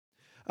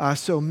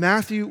So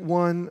Matthew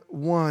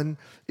 1:1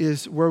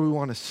 is where we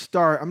want to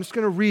start. I'm just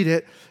going to read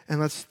it, and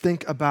let's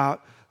think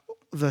about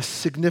the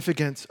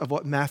significance of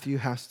what Matthew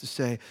has to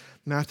say.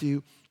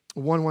 Matthew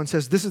 1:1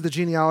 says, "This is the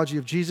genealogy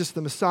of Jesus,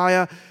 the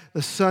Messiah,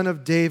 the son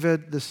of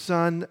David, the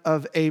son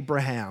of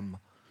Abraham."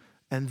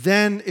 And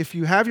then if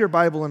you have your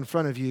Bible in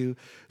front of you,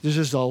 there's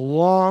just a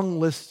long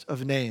list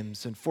of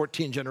names and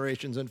 14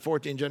 generations and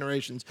 14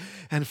 generations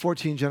and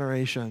 14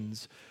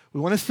 generations.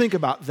 We want to think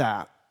about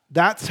that.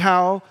 That's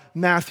how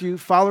Matthew,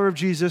 follower of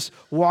Jesus,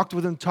 walked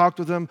with him, talked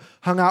with him,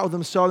 hung out with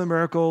him, saw the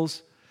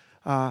miracles.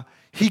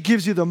 He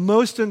gives you the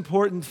most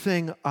important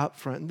thing up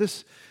front. And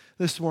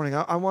this morning,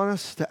 I want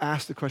us to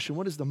ask the question,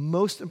 what is the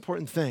most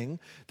important thing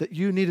that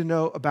you need to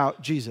know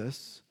about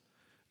Jesus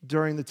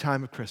during the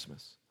time of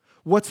Christmas?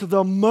 What's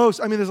the most,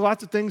 there's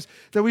lots of things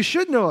that we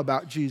should know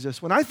about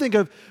Jesus. When I think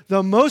of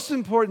the most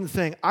important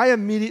thing, I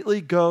immediately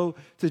go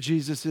to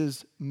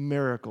Jesus'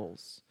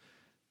 miracles.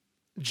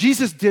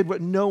 Jesus did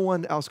what no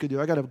one else could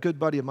do. I got a good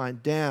buddy of mine,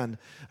 Dan.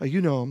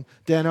 You know him,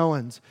 Dan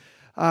Owens.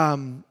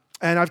 And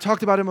I've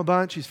talked about him a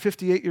bunch. He's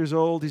 58 years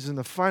old. He's in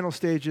the final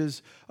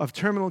stages of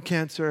terminal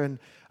cancer. And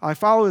I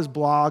follow his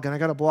blog, and I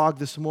got a blog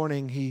this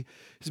morning.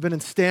 He's been in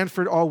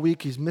Stanford all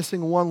week. He's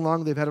missing one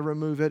lung. They've had to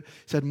remove it.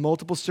 He's had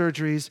multiple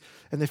surgeries,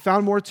 and they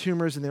found more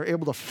tumors, and they were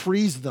able to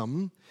freeze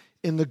them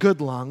in the good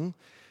lung.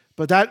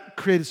 But that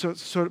created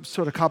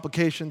sort of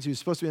complications. He was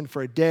supposed to be in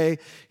for a day.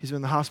 He's been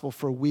in the hospital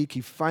for a week.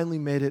 He finally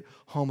made it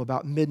home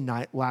about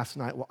midnight last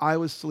night. While I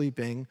was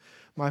sleeping,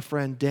 my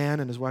friend Dan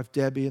and his wife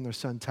Debbie and their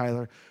son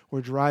Tyler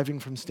were driving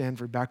from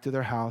Stanford back to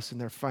their house, and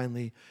they're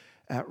finally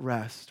at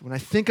rest. When I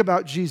think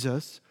about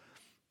Jesus,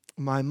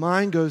 my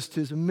mind goes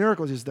to his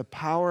miracles. He's the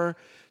power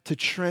to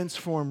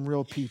transform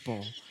real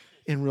people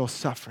in real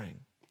suffering.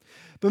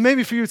 But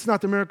maybe for you, it's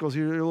not the miracles.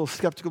 You're a little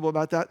skeptical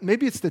about that.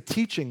 Maybe it's the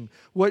teaching.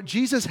 What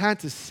Jesus had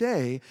to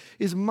say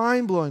is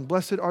mind-blowing.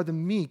 Blessed are the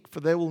meek,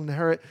 for they will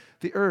inherit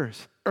the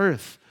earth.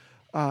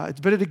 It's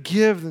better to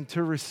give than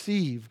to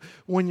receive.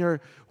 When your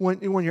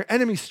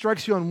enemy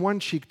strikes you on one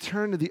cheek,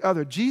 turn to the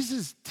other.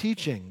 Jesus'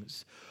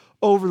 teachings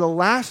over the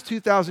last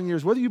 2,000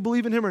 years, whether you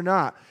believe in him or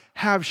not,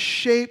 have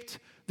shaped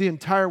the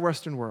entire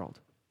Western world.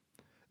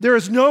 There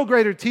is no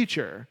greater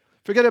teacher.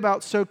 Forget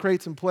about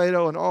Socrates and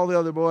Plato and all the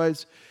other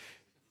boys.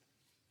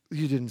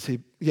 You didn't see.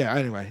 Yeah,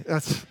 anyway,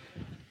 that's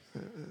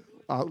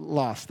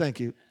lost. Thank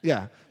you.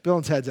 Yeah, Bill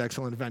and Ted's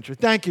Excellent Adventure.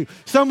 Thank you.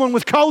 Someone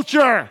with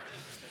culture.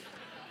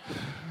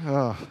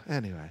 Oh,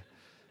 anyway.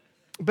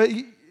 But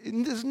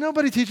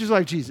nobody teaches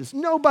like Jesus.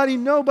 Nobody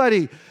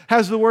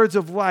has the words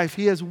of life.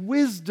 He has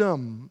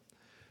wisdom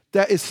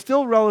that is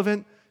still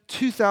relevant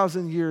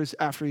 2,000 years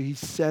after he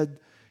said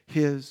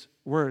his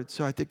words.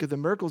 So I think of the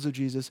miracles of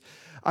Jesus.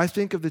 I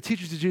think of the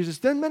teachings of Jesus.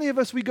 Then many of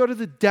us, we go to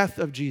the death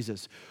of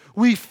Jesus.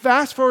 We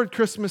fast forward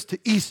Christmas to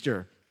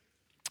Easter.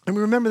 And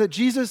we remember that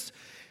Jesus,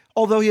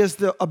 although he has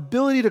the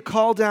ability to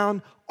call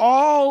down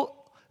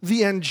all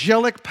the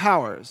angelic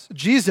powers,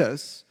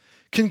 Jesus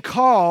can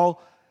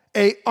call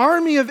an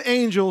army of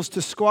angels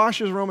to squash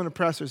his Roman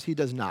oppressors. He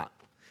does not.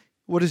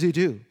 What does he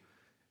do?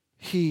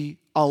 He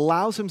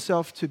allows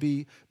himself to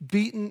be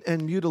beaten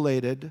and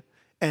mutilated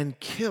and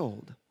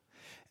killed.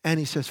 And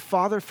he says,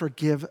 Father,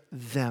 forgive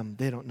them.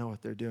 They don't know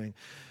what they're doing.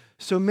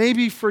 So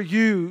maybe for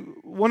you,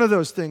 one of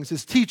those things,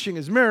 his teaching,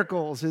 his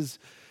miracles,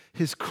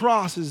 his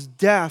cross, his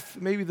death,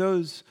 maybe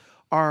those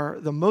are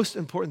the most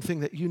important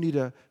thing that you need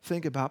to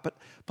think about.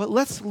 But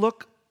let's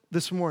look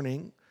this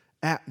morning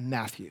at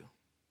Matthew.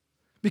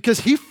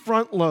 Because he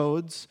front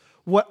loads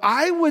what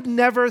I would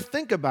never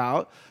think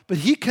about, but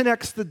he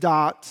connects the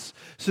dots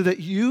so that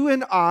you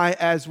and I,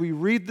 as we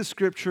read the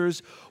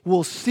scriptures,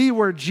 will see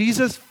where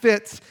Jesus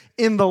fits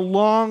in the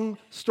long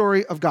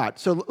story of God.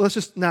 So let's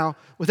just now,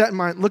 with that in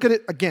mind, look at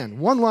it again.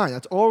 One line,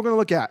 that's all we're going to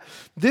look at.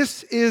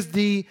 This is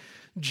the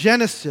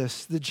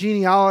Genesis, the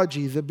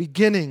genealogy, the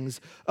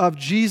beginnings of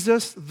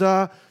Jesus,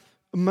 the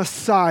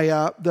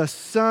Messiah, the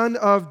son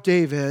of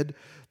David,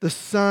 the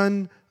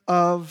son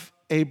of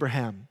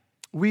Abraham.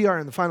 We are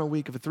in the final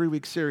week of a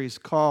 3-week series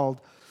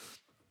called,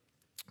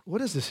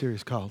 what is this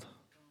series called?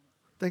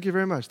 Thank you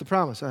very much. The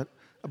Promise. I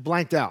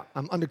blanked out.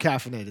 I'm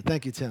undercaffeinated.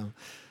 Thank you, Tim.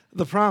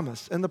 The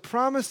Promise. And the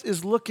Promise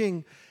is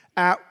looking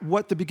at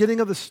what the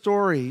beginning of the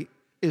story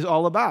is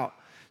all about.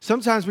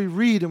 Sometimes we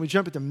read and we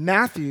jump into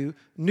Matthew,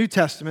 New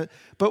Testament,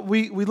 but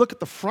we look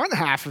at the front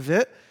half of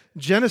it,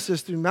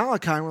 Genesis through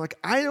Malachi, and we're like,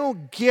 I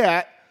don't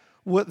get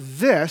what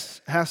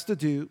this has to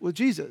do with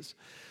Jesus.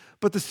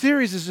 But the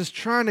series is just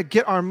trying to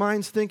get our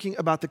minds thinking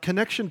about the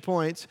connection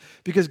points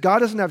because God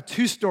doesn't have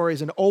two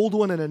stories, an old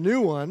one and a new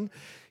one.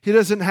 He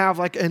doesn't have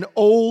like an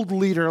old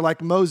leader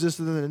like Moses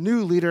and then a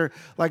new leader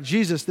like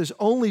Jesus. There's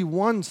only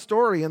one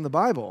story in the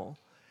Bible.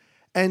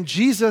 And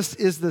Jesus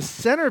is the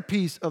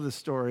centerpiece of the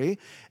story.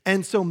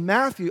 And so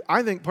Matthew,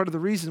 I think part of the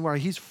reason why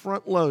he's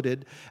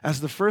front-loaded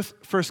as the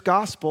first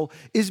gospel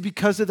is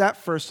because of that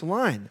first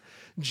line.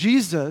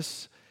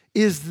 Jesus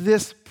is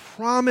this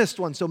promised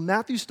one. So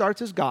Matthew starts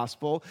his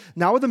gospel,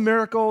 not with a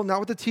miracle, not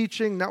with the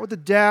teaching, not with the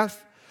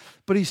death,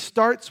 but he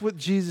starts with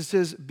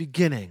Jesus'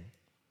 beginning.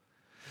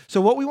 So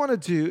what we want to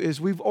do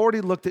is we've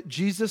already looked at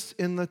Jesus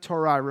in the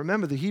Torah.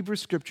 Remember, the Hebrew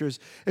Scriptures,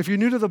 if you're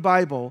new to the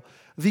Bible,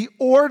 the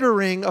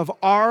ordering of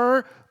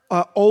our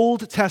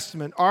Old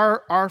Testament,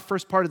 our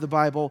first part of the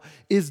Bible,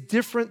 is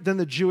different than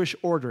the Jewish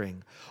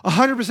ordering.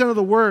 100% of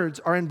the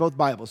words are in both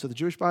Bibles. So the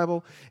Jewish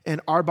Bible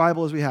and our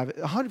Bible as we have it,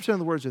 100% of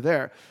the words are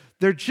there.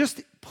 They're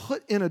just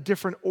put in a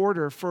different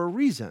order for a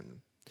reason.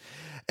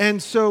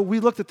 And so we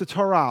looked at the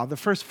Torah, the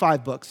first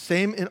 5 books,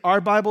 same in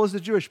our Bible as the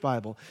Jewish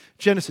Bible,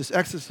 Genesis,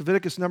 Exodus,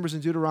 Leviticus, Numbers,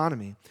 and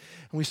Deuteronomy.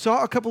 And we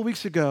saw a couple of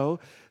weeks ago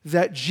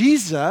that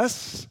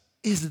Jesus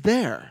is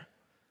there.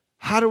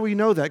 How do we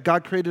know that?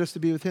 God created us to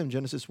be with him,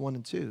 Genesis 1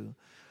 and 2.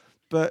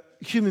 But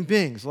human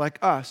beings like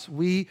us,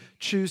 we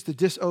choose to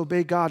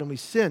disobey God and we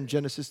sin,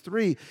 Genesis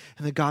 3,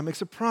 and then God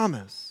makes a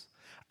promise.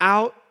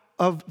 Out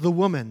of the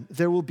woman,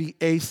 there will be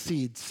a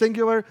seed.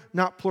 Singular,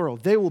 not plural.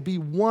 There will be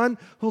one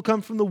who will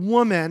come from the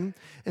woman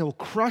and will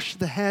crush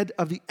the head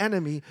of the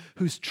enemy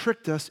who's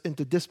tricked us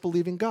into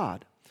disbelieving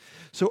God.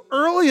 So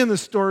early in the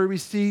story, we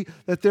see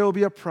that there will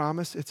be a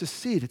promise. It's a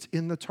seed. It's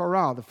in the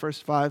Torah, the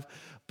first 5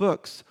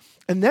 books.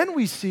 And then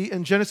we see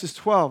in Genesis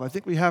 12, I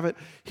think we have it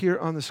here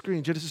on the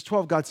screen. Genesis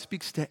 12, God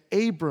speaks to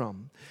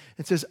Abram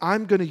and says,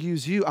 I'm going to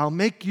use you. I'll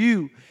make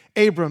you,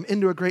 Abram,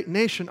 into a great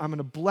nation. I'm going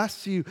to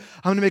bless you.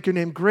 I'm going to make your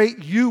name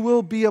great. You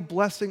will be a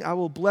blessing. I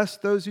will bless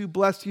those who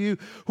bless you.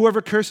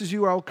 Whoever curses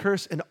you, I will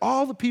curse. And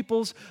all the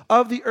peoples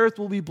of the earth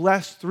will be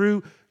blessed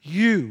through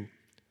you.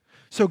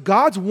 So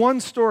God's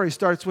one story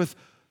starts with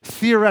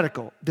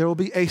theoretical. There will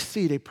be a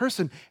seed, a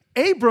person.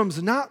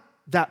 Abram's not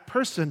that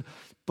person,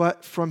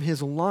 but from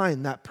his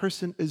line, that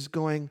person is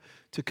going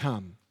to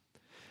come.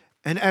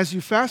 And as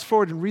you fast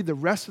forward and read the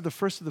rest of the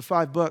first of the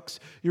 5 books,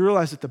 you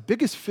realize that the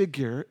biggest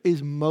figure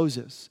is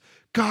Moses.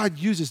 God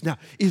uses, now,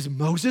 is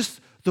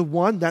Moses the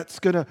one that's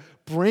going to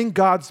bring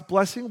God's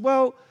blessing?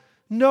 Well,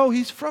 no,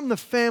 he's from the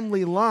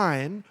family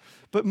line,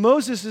 but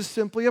Moses is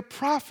simply a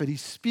prophet.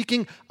 He's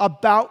speaking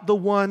about the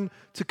one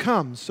to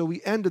come. So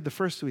we ended the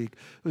first week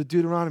with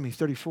Deuteronomy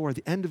 34.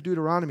 The end of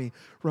Deuteronomy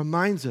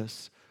reminds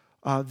us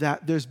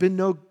that there's been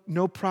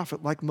no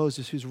prophet like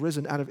Moses who's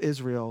risen out of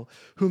Israel,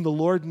 whom the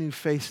Lord knew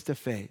face to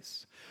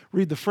face.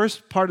 Read the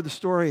first part of the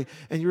story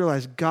and you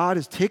realize God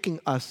is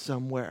taking us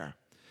somewhere.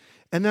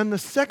 And then the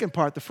second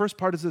part, the first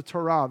part is the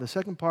Torah. The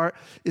second part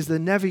is the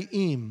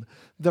Nevi'im,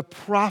 the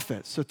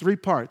prophets. So 3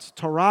 parts,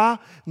 Torah,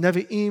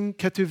 Nevi'im,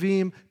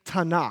 Ketuvim,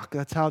 Tanakh.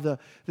 That's how the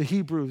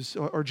Hebrews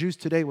or Jews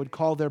today would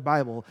call their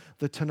Bible,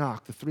 the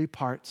Tanakh, the 3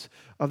 parts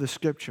of the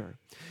Scripture.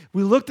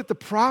 We looked at the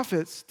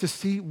prophets to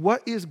see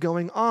what is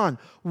going on.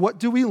 What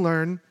do we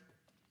learn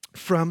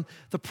from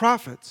the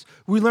prophets?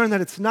 We learn that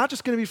it's not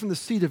just going to be from the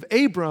seed of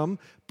Abram,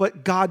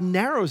 but God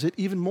narrows it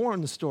even more in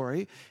the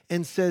story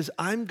and says,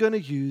 I'm going to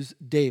use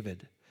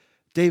David.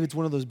 David's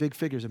one of those big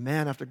figures, a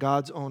man after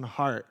God's own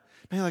heart.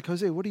 And you're like,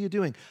 Jose, what are you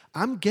doing?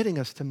 I'm getting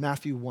us to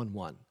Matthew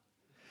 1:1.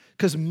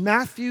 Because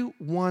Matthew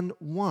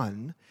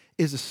 1:1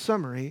 is a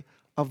summary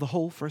of the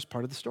whole first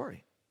part of the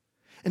story.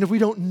 And if we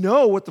don't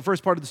know what the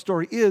first part of the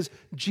story is,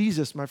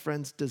 Jesus, my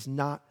friends, does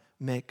not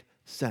make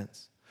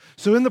sense.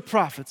 So in the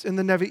prophets, in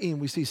the Nevi'im,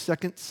 we see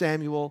 2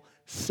 Samuel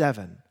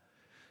 7.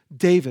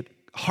 David,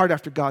 heart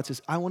after God,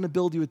 says, I want to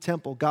build you a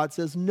temple. God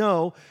says,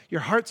 no,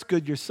 your heart's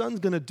good, your son's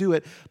going to do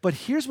it. But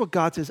here's what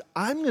God says,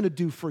 I'm going to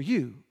do for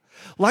you.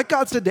 Like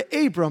God said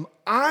to Abram,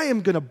 I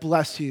am going to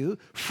bless you.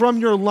 From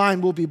your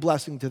line will be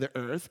blessing to the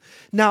earth.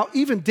 Now,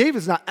 even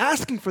David's not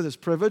asking for this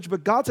privilege,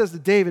 but God says to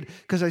David,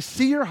 because I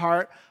see your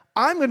heart,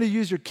 I'm going to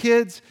use your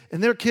kids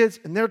and their kids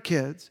and their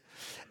kids.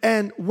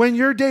 And when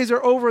your days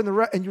are over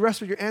and you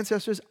rest with your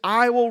ancestors,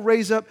 I will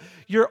raise up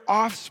your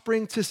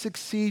offspring to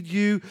succeed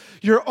you.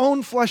 Your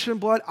own flesh and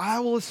blood, I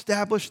will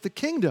establish the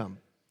kingdom.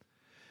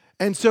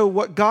 And so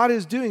what God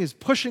is doing is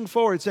pushing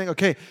forward, saying,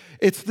 okay,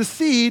 it's the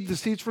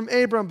seed's from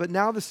Abram, but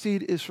now the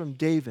seed is from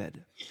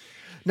David.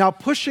 Now,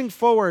 pushing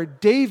forward,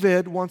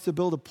 David wants to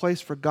build a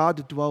place for God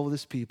to dwell with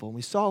his people. And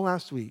we saw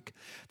last week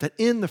that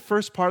in the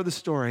first part of the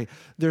story,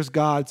 there's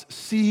God's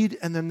seed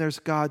and then there's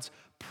God's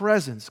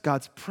presence.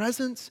 God's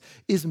presence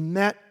is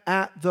met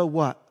at the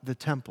what? The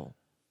temple.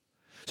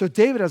 So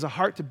David has a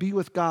heart to be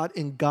with God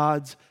in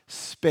God's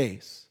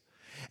space.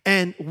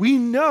 And we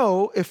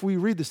know, if we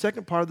read the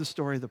second part of the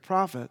story of the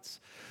prophets,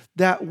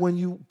 that when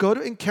you go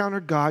to encounter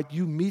God,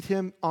 you meet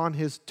him on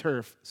his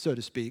turf, so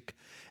to speak.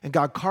 And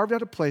God carved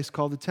out a place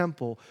called the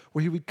temple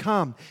where he would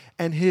come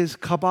and his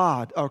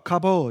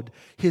kabod,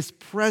 his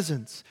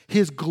presence,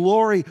 his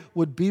glory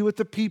would be with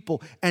the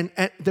people. And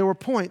there were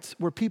points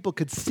where people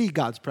could see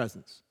God's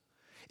presence.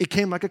 It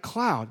came like a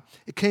cloud.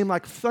 It came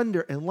like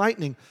thunder and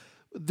lightning.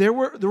 There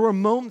were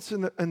moments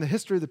in the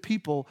history of the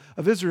people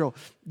of Israel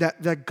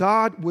that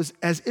God was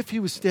as if he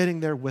was standing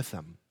there with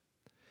them.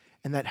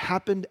 And that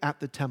happened at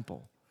the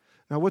temple.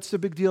 Now, what's the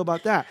big deal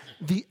about that?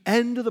 The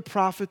end of the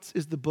prophets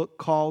is the book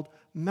called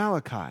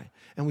Malachi.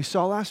 And we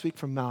saw last week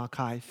from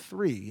Malachi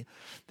 3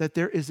 that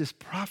there is this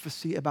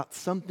prophecy about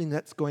something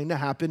that's going to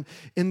happen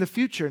in the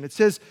future. And it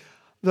says,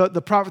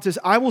 the prophet says,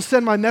 I will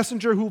send my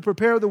messenger who will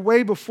prepare the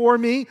way before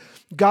me.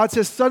 God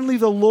says, suddenly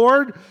the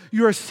Lord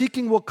you are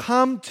seeking will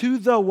come to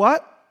the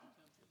what?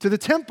 to the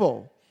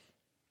temple.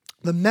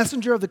 The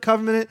messenger of the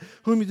covenant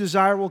whom you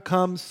desire will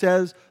come,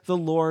 says the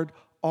Lord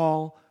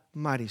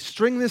Almighty.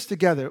 String this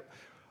together.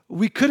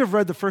 We could have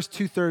read the first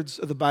 2/3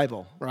 of the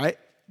Bible, right?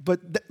 But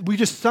we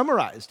just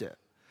summarized it.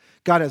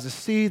 God has a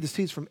seed, the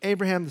seed's from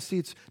Abraham, the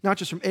seed's not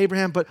just from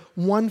Abraham, but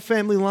one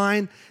family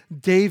line,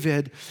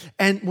 David.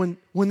 And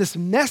when this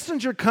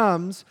messenger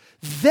comes,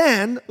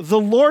 then the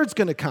Lord's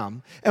going to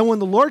come. And when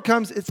the Lord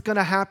comes, it's going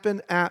to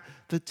happen at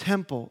the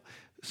temple.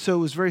 So it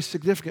was very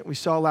significant. We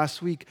saw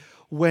last week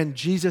when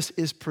Jesus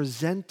is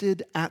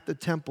presented at the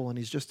temple and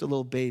he's just a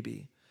little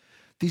baby.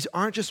 These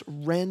aren't just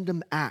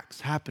random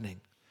acts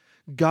happening.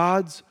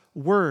 God's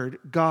word,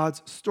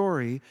 God's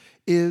story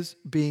is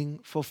being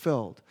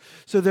fulfilled.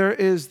 So there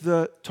is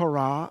the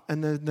Torah,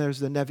 and then there's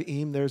the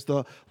Nevi'im, there's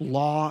the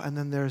law, and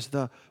then there's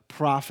the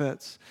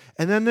prophets.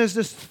 And then there's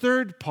this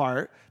third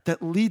part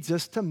that leads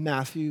us to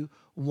Matthew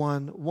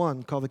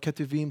 1:1, called the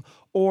Ketuvim,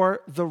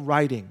 or the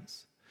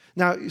writings.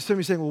 Now, some of you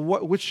are saying,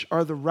 well, which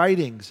are the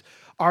writings?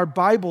 Our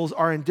Bibles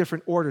are in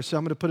different order, so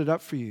I'm going to put it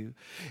up for you.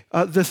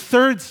 The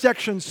third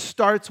section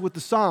starts with the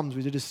Psalms.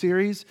 We did a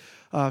series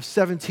of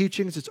 7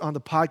 teachings. It's on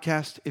the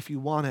podcast if you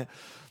want it.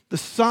 The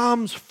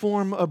Psalms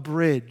form a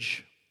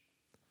bridge.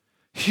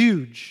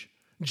 Huge.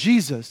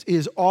 Jesus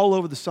is all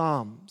over the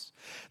Psalms.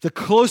 The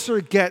closer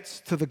it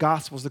gets to the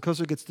Gospels, the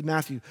closer it gets to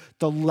Matthew,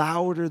 the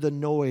louder the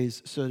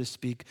noise, so to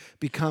speak,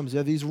 becomes.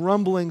 There are these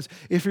rumblings.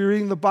 If you're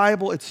reading the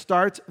Bible, it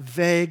starts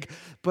vague,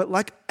 but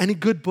like any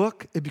good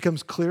book, it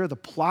becomes clear. The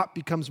plot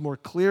becomes more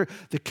clear.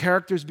 The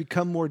characters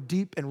become more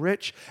deep and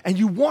rich, and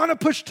you want to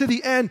push to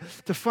the end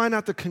to find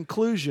out the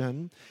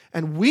conclusion.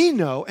 And we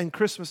know, and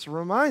Christmas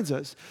reminds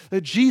us,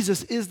 that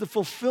Jesus is the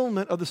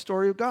fulfillment of the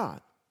story of God.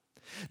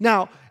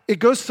 Now, it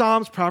goes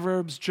Psalms,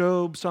 Proverbs,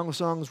 Job, Song of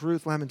Songs,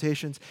 Ruth,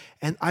 Lamentations,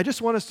 and I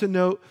just want us to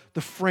note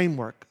the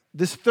framework.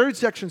 This third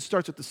section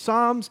starts with the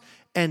Psalms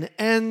and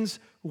ends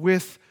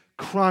with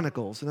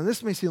Chronicles. And then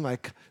this may seem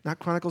like not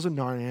Chronicles of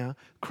Narnia,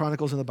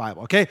 Chronicles in the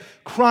Bible, okay?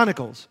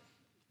 Chronicles.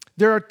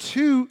 There are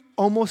 2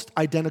 almost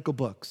identical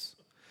books.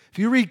 If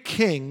you read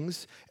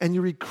Kings and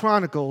you read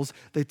Chronicles,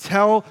 they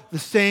tell the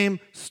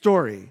same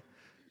story.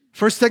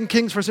 1st, 2nd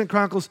Kings, 1st, 2nd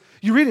Chronicles,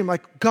 you read them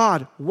like,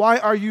 God, why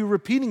are you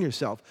repeating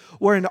yourself?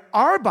 Where in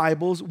our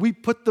Bibles,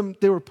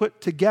 they were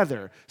put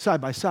together side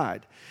by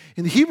side.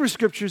 In the Hebrew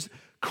Scriptures,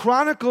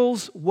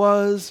 Chronicles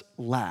was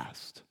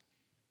last.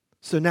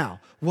 So now,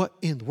 what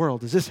in the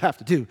world does this have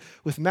to do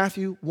with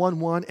Matthew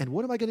 1:1, and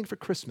what am I getting for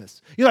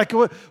Christmas? You're like,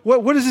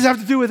 what does this have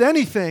to do with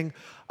anything?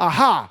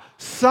 Aha,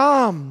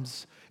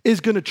 Psalms is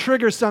going to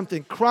trigger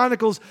something.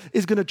 Chronicles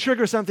is going to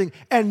trigger something.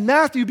 And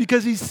Matthew,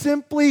 because he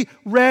simply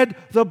read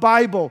the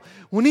Bible.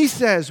 When he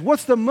says,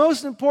 what's the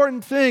most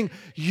important thing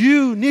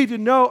you need to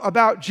know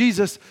about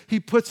Jesus, he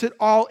puts it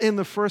all in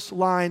the first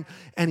line,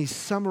 and he's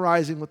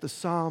summarizing what the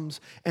Psalms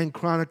and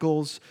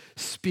Chronicles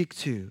speak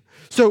to.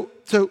 So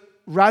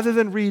rather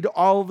than read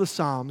all of the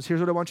Psalms, here's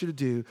what I want you to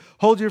do.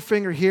 Hold your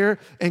finger here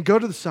and go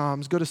to the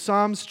Psalms. Go to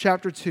Psalms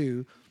chapter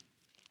 2.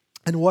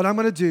 And what I'm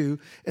going to do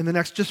in the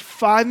next just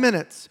 5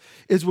 minutes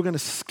is we're going to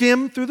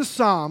skim through the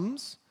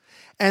Psalms,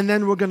 and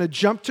then we're going to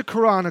jump to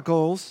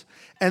Chronicles,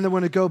 and then we're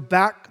going to go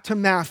back to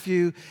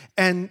Matthew,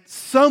 and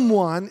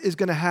someone is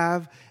going to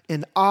have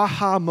an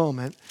aha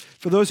moment.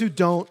 For those who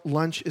don't,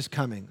 lunch is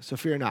coming, so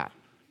fear not.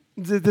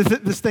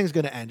 This thing's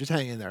going to end. Just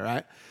hang in there,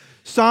 right?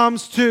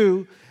 Psalms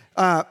 2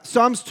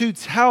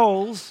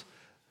 tells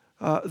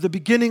the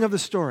beginning of the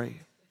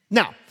story.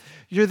 Now,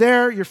 you're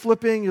there, you're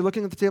flipping, you're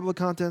looking at the table of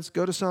contents,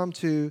 go to Psalm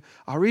 2.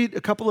 I'll read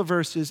a couple of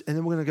verses, and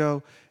then we're going to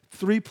go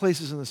 3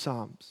 places in the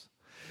Psalms.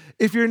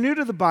 If you're new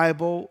to the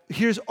Bible,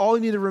 here's all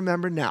you need to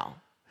remember now.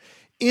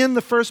 In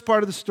the first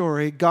part of the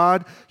story,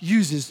 God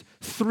uses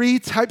 3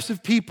 types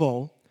of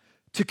people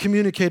to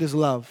communicate his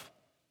love.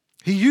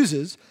 He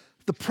uses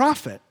the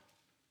prophet.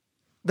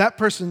 That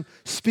person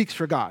speaks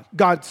for God.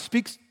 God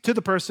speaks to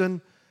the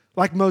person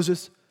like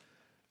Moses,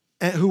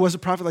 who was a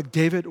prophet, like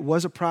David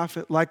was a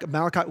prophet, like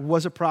Malachi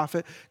was a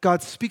prophet.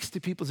 God speaks to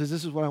people and says,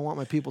 this is what I want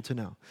my people to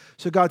know.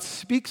 So God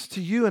speaks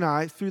to you and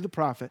I through the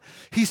prophet.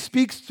 He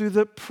speaks through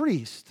the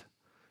priest.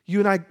 You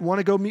and I want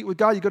to go meet with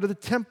God. You go to the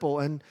temple,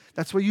 and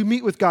that's where you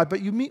meet with God.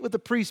 But you meet with the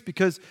priest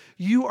because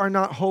you are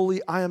not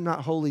holy, I am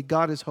not holy,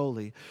 God is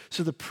holy.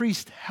 So the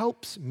priest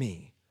helps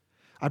me.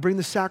 I bring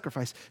the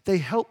sacrifice. They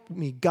help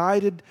me,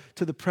 guided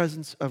to the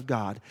presence of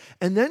God.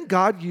 And then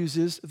God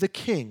uses the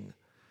king.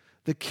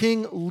 The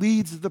king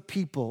leads the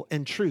people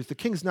in truth. The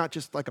king's not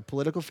just like a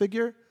political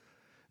figure.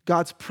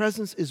 God's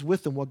presence is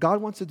with them. What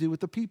God wants to do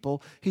with the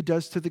people, he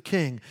does to the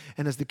king.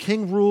 And as the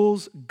king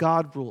rules,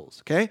 God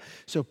rules, okay?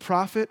 So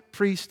prophet,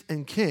 priest,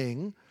 and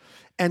king.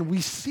 And we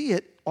see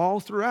it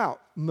all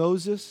throughout.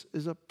 Moses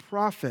is a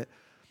prophet.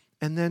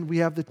 And then we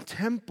have the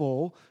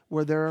temple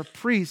where there are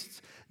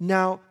priests.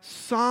 Now,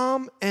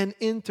 Psalm and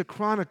into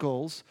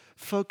Chronicles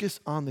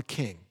focus on the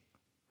king.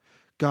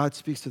 God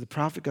speaks to the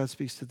prophet, God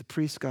speaks to the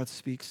priest, God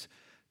speaks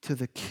to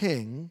the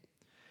king,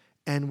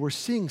 and we're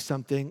seeing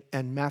something,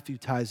 and Matthew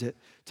ties it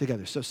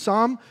together. So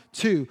Psalm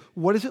 2,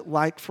 what is it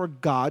like for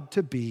God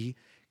to be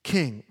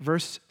king?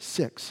 Verse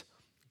 6,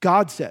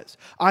 God says,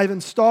 I've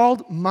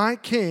installed my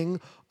king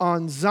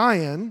on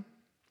Zion,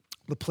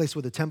 the place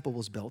where the temple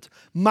was built,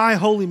 my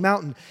holy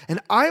mountain, and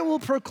I will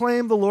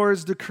proclaim the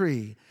Lord's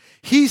decree.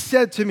 He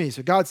said to me,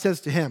 so God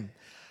says to him,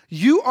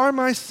 you are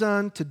my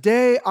son,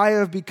 today I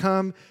have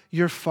become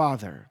your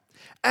father.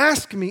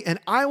 Ask me, and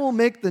I will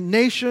make the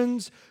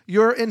nations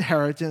your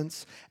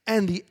inheritance,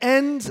 and the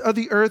ends of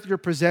the earth your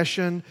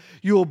possession.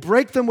 You will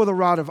break them with a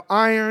rod of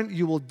iron.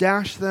 You will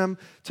dash them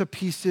to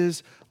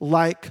pieces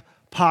like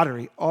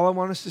pottery. All I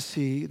want us to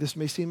see, this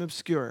may seem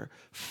obscure,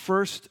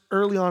 first,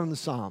 early on in the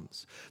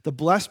Psalms, the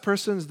blessed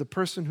person is the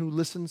person who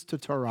listens to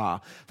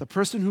Torah, the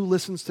person who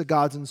listens to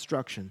God's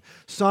instruction.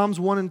 Psalms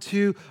 1 and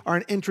 2 are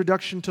an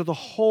introduction to the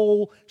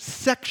whole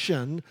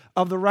section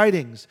of the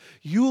writings.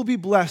 You will be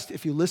blessed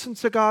if you listen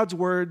to God's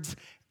words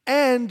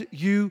and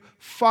you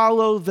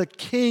follow the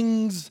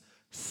king's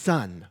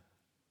son.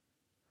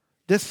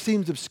 This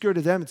seems obscure to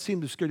them. It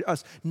seems obscure to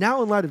us.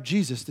 Now, in light of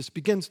Jesus, this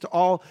begins to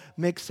all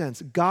make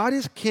sense. God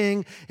is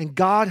king, and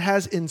God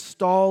has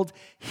installed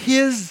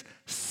his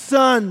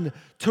son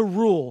to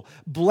rule.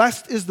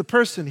 Blessed is the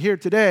person here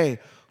today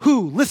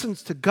who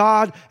listens to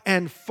God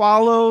and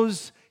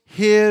follows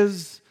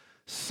his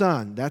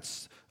son.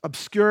 That's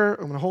obscure.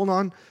 I'm going to hold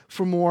on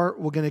for more.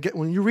 We're going to get,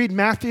 when you read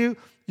Matthew,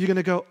 you're going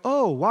to go,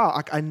 oh,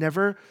 wow, I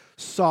never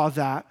saw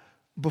that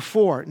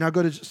before. Now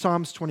go to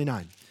Psalms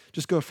 29.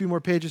 Just go a few more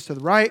pages to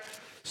the right.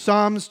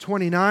 Psalms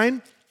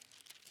 29.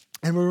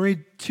 And we'll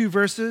read 2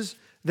 verses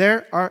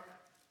there.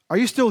 Are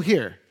you still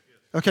here?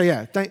 Okay,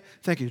 yeah.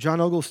 Thank you.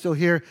 John Ogle's still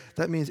here.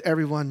 That means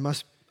everyone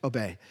must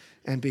obey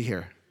and be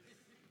here.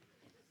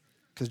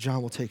 Because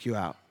John will take you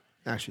out.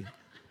 Actually,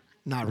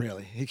 not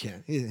really. He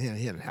can't. He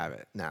didn't have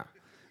it. No.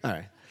 All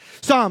right.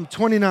 Psalm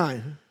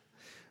 29,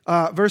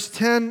 verse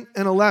 10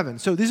 and 11.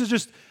 So these are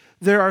just...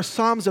 There are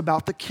psalms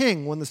about the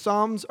king. When the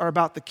psalms are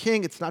about the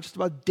king, it's not just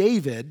about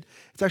David.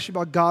 It's actually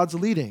about God's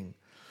leading.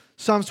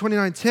 Psalms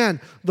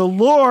 29:10. The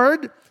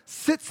Lord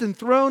sits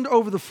enthroned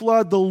over the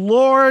flood. The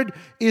Lord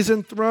is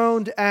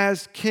enthroned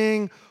as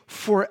king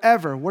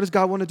forever. What does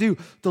God want to do?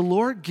 The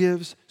Lord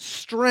gives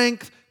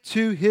strength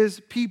to his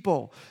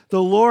people.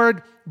 The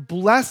Lord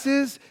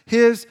blesses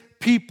his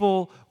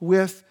people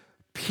with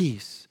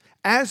peace.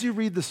 As you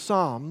read the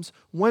Psalms,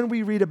 when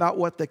we read about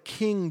what the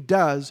king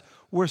does,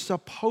 we're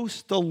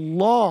supposed to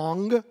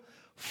long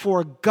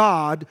for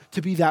God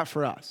to be that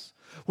for us.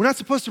 We're not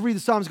supposed to read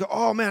the Psalms and go,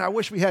 oh man, I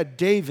wish we had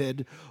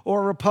David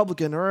or a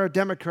Republican or a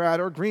Democrat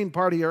or Green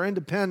Party or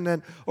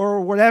Independent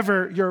or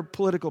whatever your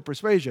political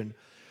persuasion.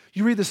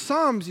 You read the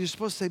Psalms, you're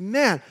supposed to say,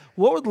 man,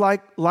 what would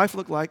life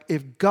look like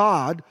if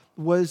God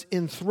was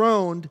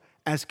enthroned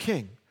as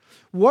king?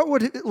 What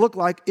would it look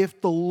like if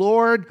the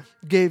Lord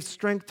gave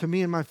strength to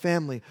me and my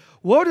family?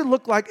 What would it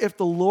look like if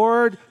the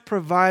Lord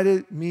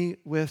provided me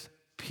with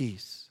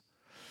peace?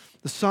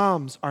 The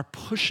Psalms are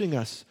pushing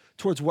us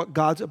towards what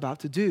God's about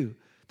to do.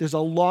 There's a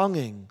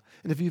longing.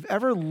 And if you've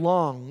ever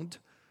longed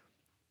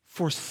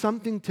for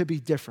something to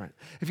be different,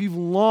 if you've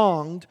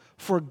longed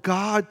for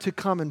God to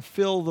come and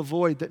fill the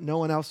void that no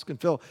one else can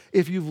fill,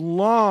 if you've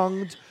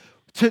longed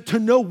to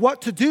know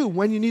what to do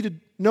when you need to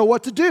know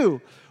what to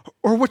do,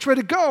 or which way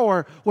to go,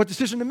 or what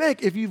decision to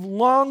make, if you've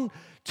longed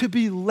to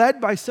be led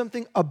by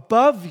something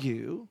above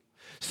you,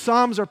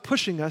 Psalms are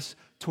pushing us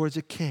towards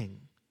a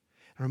king,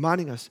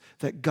 reminding us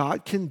that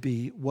God can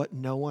be what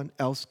no one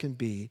else can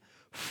be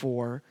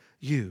for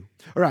you.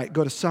 All right,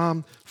 go to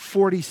Psalm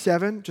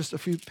 47, just a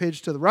few pages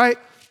to the right.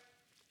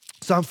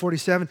 Psalm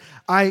 47.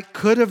 I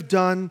could have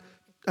done,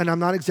 and I'm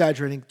not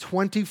exaggerating,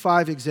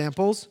 25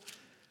 examples,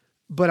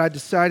 but I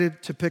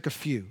decided to pick a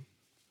few.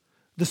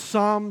 The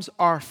Psalms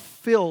are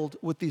filled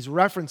with these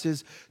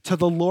references to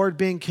the Lord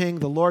being king,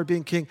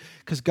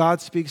 because God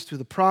speaks through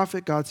the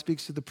prophet, God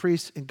speaks through the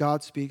priest, and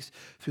God speaks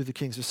through the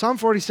king. So Psalm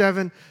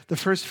 47, the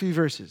first few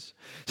verses,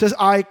 says,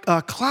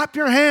 clap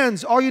your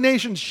hands, all you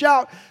nations,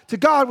 shout to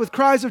God with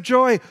cries of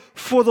joy,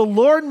 for the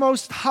Lord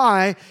Most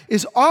High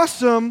is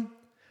awesome,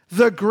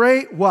 the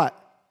great what?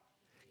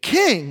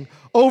 King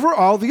over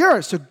all the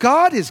earth. So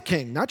God is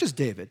king, not just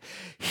David.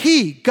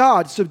 He,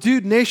 God,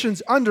 subdued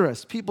nations under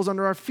us, peoples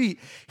under our feet.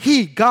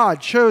 He, God,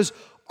 chose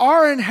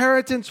our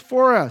inheritance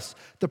for us,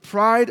 the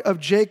pride of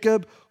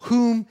Jacob,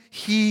 whom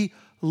he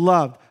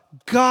loved.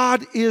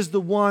 God is the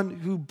one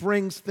who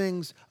brings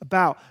things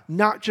about,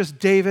 not just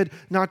David,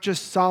 not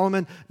just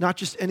Solomon, not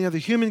just any other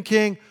human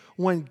king.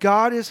 When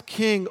God is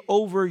king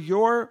over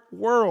your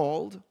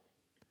world,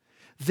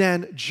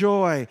 then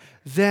joy,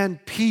 then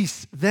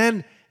peace,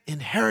 then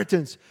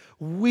inheritance.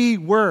 We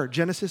were,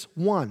 Genesis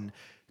 1,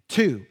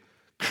 2,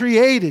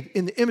 created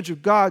in the image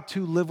of God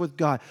to live with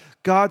God.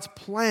 God's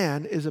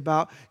plan is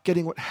about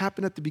getting what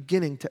happened at the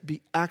beginning to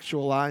be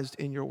actualized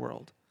in your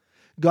world.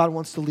 God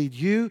wants to lead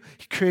you.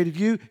 He created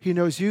you. He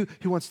knows you.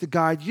 He wants to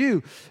guide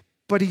you.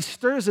 But he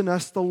stirs in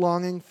us the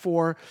longing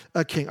for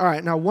a king. All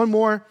right, now one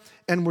more,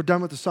 and we're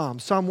done with the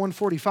Psalms. Psalm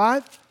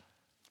 145.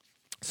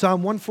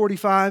 Psalm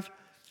 145.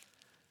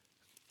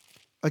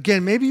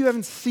 Again, maybe you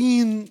haven't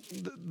seen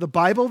the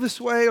Bible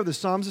this way or the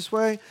Psalms this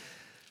way,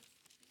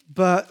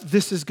 but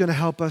this is going to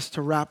help us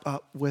to wrap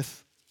up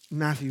with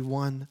Matthew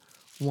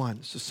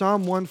 1:1. So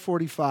Psalm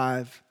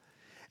 145.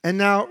 And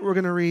now we're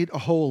going to read a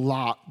whole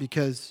lot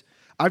because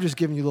I've just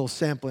given you little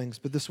samplings,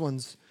 but this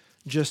one's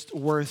just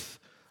worth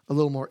a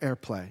little more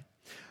airplay.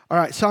 All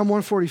right, Psalm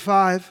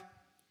 145.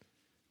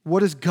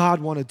 What does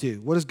God want to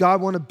do? What does God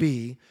want to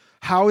be?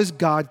 How is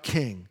God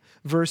king?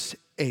 Verse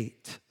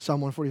 8,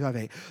 Psalm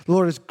 145:8. The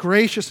Lord is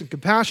gracious and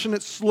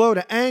compassionate, slow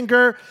to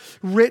anger,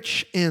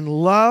 rich in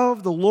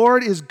love. The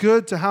Lord is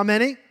good to how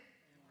many?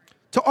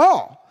 To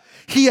all.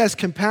 He has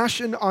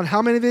compassion on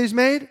how many that he's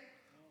made?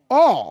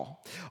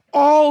 All.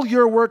 All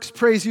your works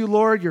praise you,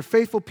 Lord. Your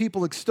faithful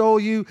people extol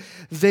you.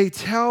 They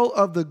tell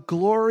of the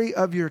glory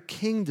of your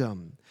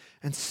kingdom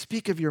and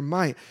speak of your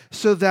might,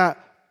 so that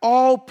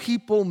all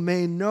people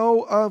may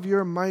know of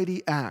your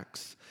mighty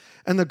acts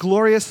and the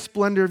glorious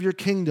splendor of your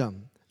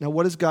kingdom. Now,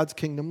 what is God's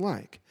kingdom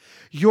like?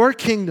 Your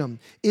kingdom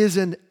is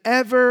an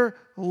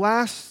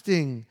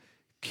everlasting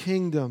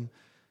kingdom.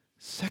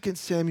 2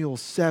 Samuel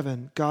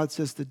 7, God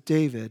says to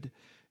David,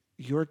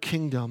 your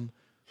kingdom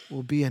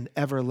will be an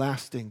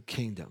everlasting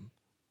kingdom.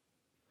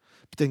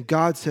 But then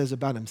God says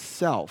about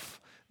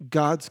himself,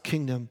 God's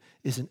kingdom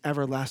is an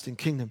everlasting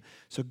kingdom.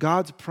 So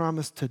God's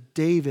promise to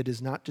David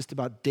is not just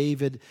about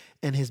David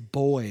and his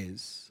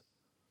boys.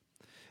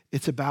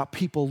 It's about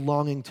people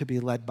longing to be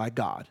led by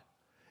God.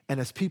 And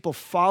as people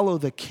follow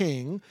the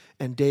king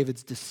and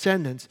David's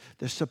descendants,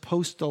 they're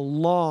supposed to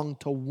long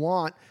to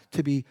want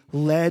to be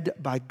led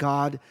by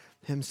God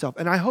himself.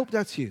 And I hope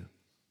that's you.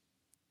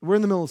 We're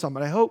in the middle of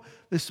something, but I hope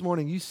this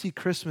morning you see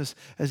Christmas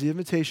as the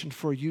invitation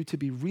for you to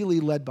be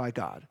really led by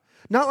God.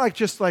 Not like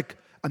just like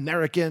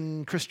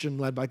American Christian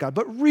led by God,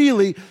 but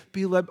really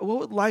be led. What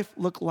would life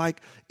look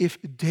like if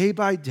day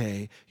by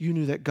day you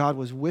knew that God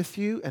was with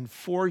you and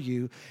for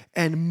you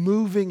and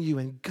moving you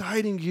and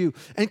guiding you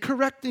and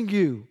correcting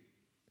you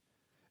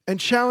and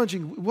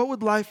challenging? What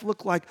would life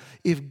look like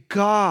if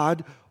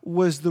God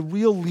was the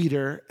real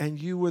leader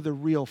and you were the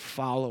real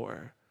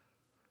follower?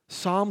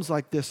 Psalms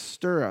like this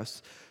stir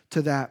us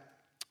to that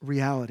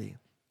reality.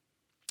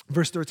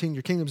 Verse 13,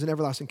 your kingdom is an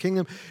everlasting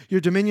kingdom. Your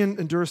dominion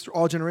endures through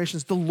all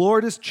generations. The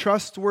Lord is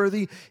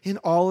trustworthy in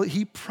all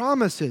he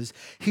promises.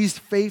 He's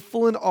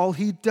faithful in all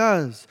he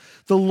does.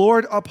 The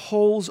Lord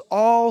upholds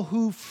all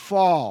who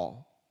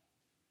fall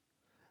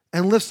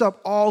and lifts up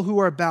all who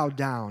are bowed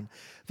down.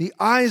 The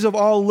eyes of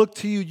all look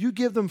to you. You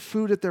give them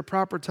food at their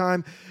proper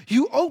time.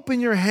 You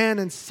open your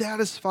hand and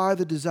satisfy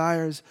the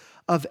desires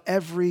of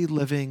every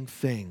living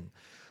thing.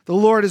 The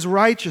Lord is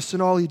righteous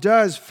in all he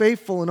does,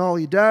 faithful in all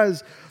he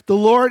does. The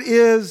Lord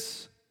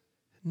is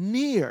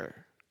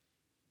near.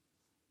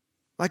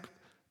 Like,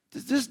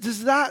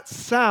 does that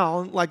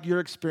sound like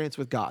your experience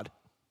with God?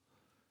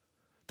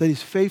 That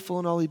he's faithful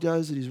in all he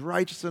does, that he's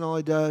righteous in all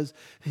he does,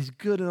 that he's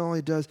good in all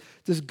he does.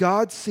 Does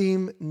God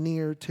seem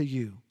near to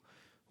you?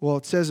 Well,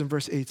 it says in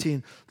verse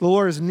 18, the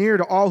Lord is near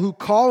to all who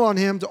call on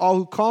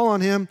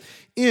him,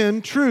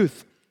 in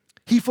truth.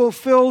 He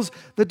fulfills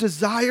the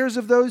desires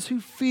of those who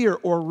fear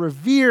or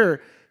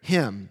revere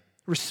him,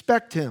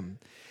 respect him.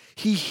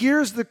 He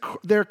hears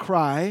their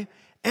cry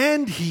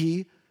and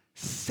he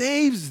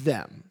saves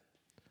them.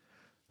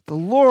 The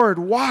Lord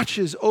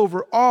watches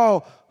over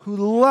all who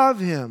love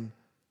him,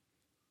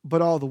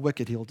 but all the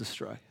wicked he'll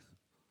destroy.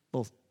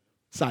 Little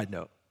side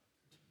note.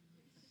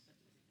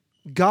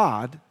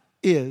 God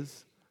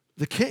is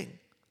the king.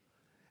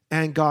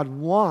 And God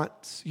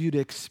wants you to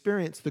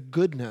experience the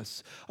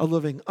goodness of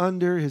living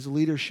under his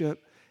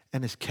leadership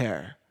and his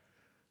care.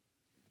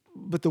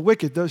 But the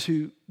wicked, those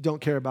who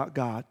don't care about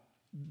God,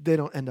 they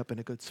don't end up in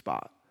a good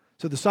spot.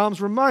 So the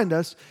Psalms remind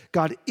us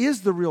God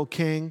is the real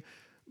king,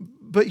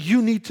 but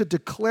you need to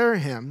declare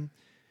him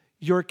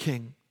your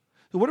king.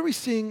 So what are we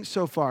seeing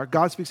so far?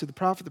 God speaks to the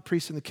prophet, the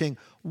priest, and the king.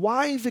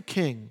 Why the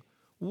king?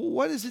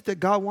 What is it that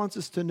God wants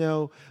us to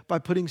know by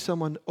putting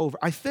someone over?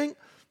 I think,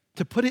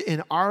 to put it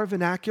in our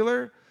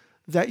vernacular,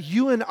 that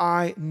you and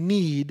I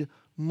need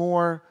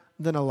more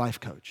than a life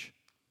coach.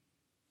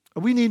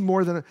 We need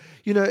more than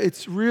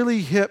it's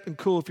really hip and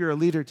cool if you're a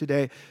leader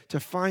today to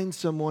find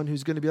someone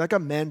who's going to be like a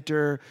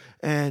mentor,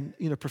 and,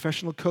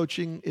 professional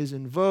coaching is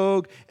in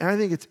vogue. And I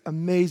think it's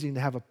amazing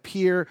to have a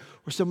peer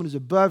or someone who's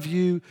above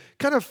you,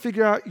 kind of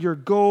figure out your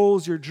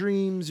goals, your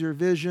dreams, your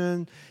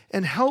vision,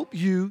 and help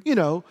you,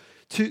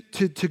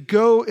 to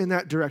go in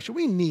that direction.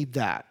 We need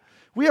that.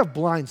 We have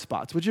blind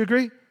spots. Would you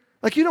agree?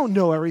 Like, you don't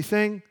know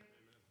everything.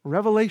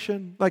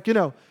 Revelation.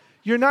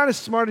 You're not as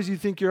smart as you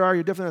think you are.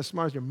 You're definitely not as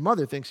smart as your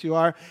mother thinks you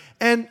are.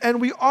 And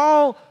we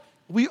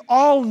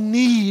all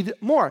need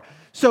more.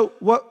 So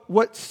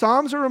what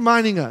Psalms are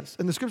reminding us,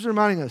 and the Scriptures are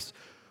reminding us,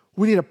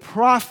 we need a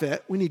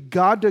prophet. We need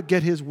God to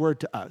get his word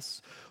to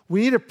us. We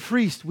need a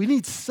priest. We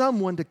need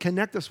someone to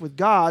connect us with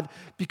God,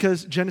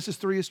 because Genesis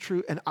 3 is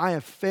true, and I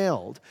have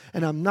failed,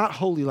 and I'm not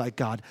holy like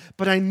God.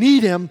 But I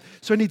need him,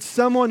 so I need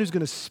someone who's going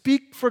to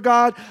speak for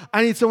God.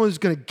 I need someone who's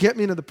going to get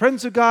me into the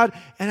presence of God,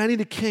 and I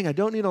need a king. I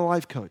don't need a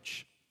life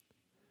coach.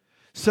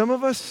 Some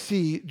of us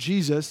see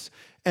Jesus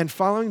and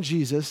following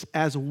Jesus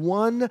as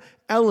one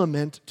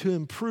element to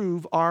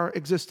improve our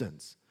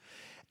existence.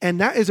 And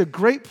that is a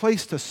great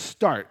place to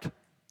start.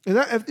 And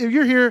if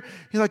you're here,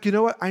 you're like, you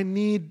know what? I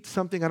need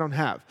something I don't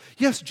have.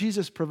 Yes,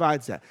 Jesus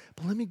provides that.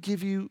 But let me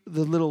give you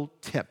the little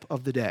tip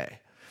of the day.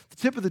 The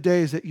tip of the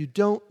day is that you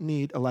don't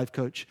need a life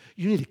coach.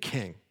 You need a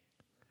king.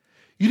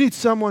 You need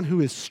someone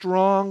who is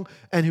strong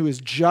and who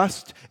is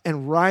just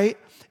and right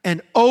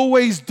and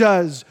always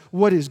does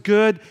what is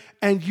good.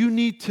 And you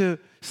need to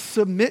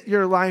submit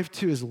your life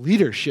to his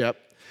leadership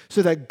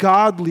so that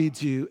God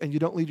leads you and you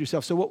don't lead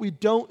yourself. So what we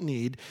don't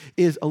need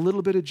is a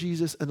little bit of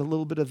Jesus and a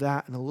little bit of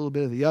that and a little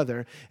bit of the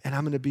other, and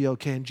I'm going to be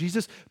okay. And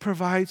Jesus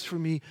provides for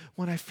me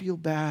when I feel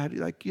bad.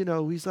 Like,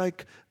 he's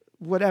like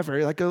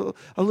whatever, like a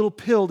little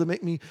pill to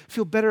make me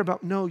feel better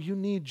about. No, you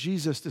need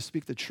Jesus to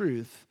speak the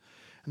truth.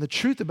 And the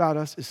truth about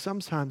us is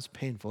sometimes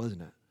painful,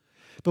 isn't it?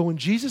 But when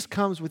Jesus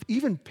comes with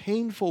even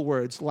painful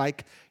words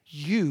like,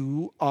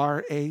 you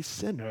are a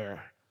sinner,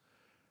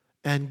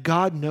 and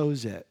God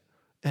knows it,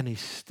 and he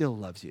still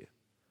loves you.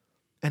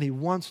 And he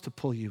wants to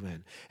pull you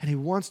in. And he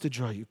wants to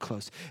draw you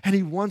close. And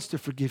he wants to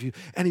forgive you.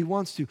 And he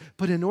wants to.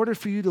 But in order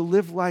for you to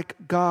live like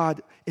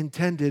God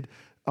intended,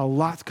 a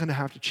lot's going to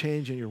have to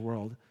change in your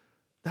world.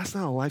 That's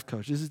not a life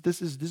coach.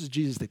 This is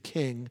Jesus the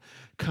King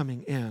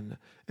coming in.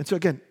 And so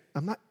again,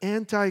 I'm not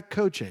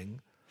anti-coaching,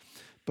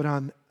 but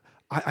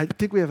I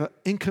think we have an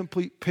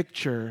incomplete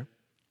picture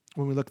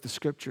when we look at the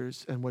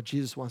scriptures and what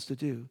Jesus wants to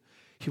do.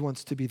 He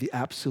wants to be the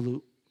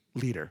absolute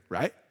leader,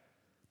 right?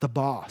 The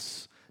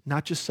boss,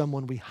 not just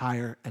someone we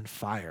hire and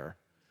fire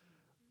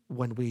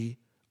when we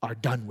are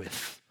done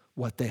with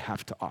what they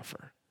have to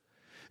offer.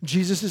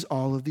 Jesus is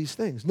all of these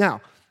things. Now,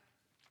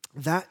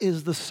 that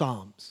is the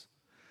Psalms.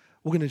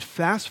 We're going to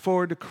fast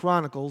forward to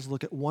Chronicles,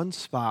 look at one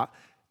spot,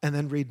 and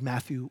then read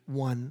Matthew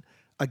 1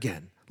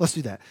 again. Let's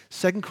do that.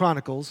 2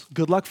 Chronicles,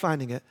 good luck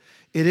finding it.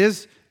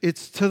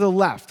 It's to the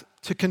left.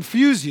 To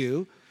confuse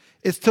you,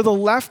 it's to the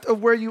left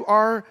of where you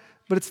are,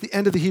 but it's the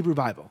end of the Hebrew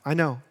Bible. I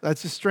know,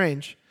 that's just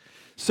strange.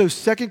 So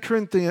 2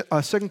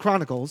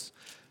 Chronicles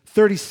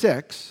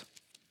 36,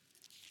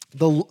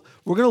 we're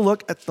going to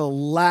look at the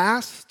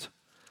last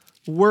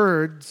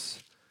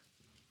words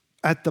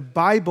at the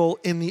Bible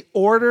in the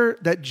order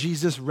that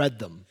Jesus read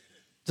them.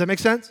 Does that make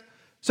sense?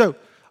 So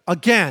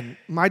again,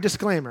 my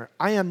disclaimer,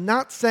 I am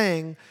not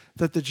saying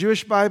that the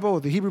Jewish Bible or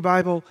the Hebrew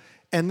Bible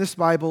and this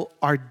Bible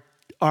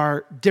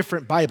are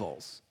different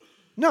Bibles.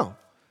 No,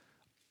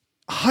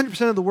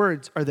 100% of the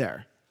words are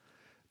there.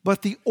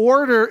 But the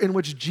order in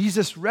which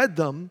Jesus read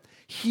them,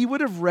 he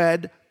would have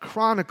read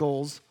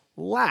Chronicles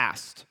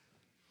last.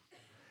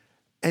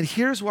 And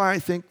here's why I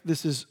think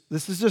this is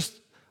just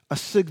a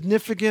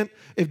significant,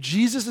 if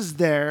Jesus is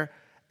there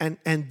and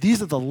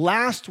these are the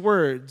last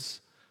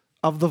words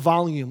of the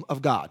volume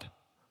of God,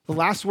 the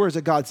last words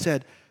that God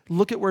said,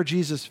 look at where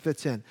Jesus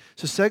fits in.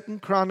 So 2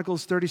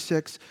 Chronicles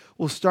 36,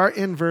 we'll start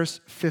in verse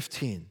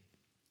 15.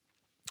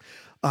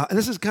 And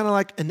this is kind of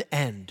like an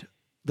end.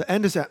 The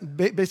end is that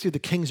basically the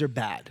kings are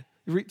bad.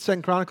 You read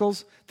 2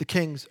 Chronicles, the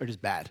kings are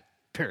just bad,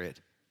 period.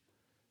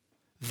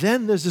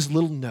 Then there's this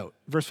little note,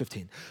 verse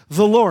 15.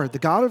 The Lord, the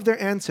God of their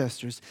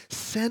ancestors,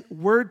 sent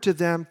word to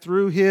them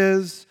through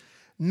his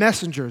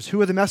messengers.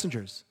 Who are the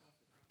messengers?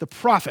 The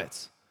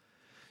prophets.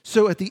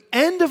 So at the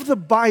end of the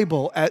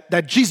Bible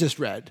that Jesus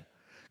read,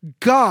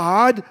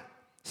 God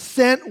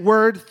sent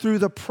word through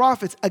the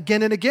prophets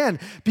again and again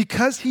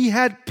because he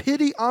had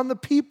pity on the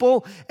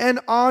people and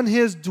on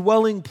his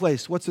dwelling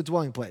place. What's the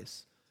dwelling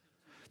place?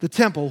 The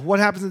temple. What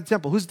happens in the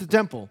temple? Who's the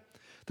temple?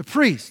 The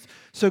priest.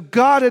 So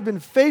God had been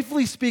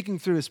faithfully speaking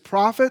through his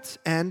prophets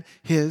and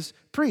his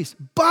priests.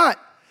 But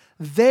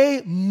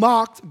they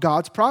mocked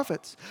God's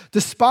prophets,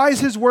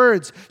 despised his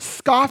words,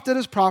 scoffed at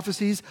his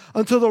prophecies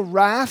until the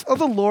wrath of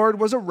the Lord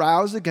was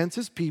aroused against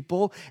his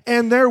people,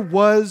 and there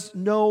was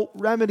no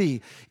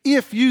remedy.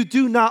 If you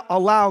do not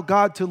allow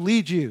God to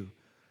lead you,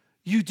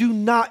 you do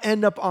not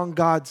end up on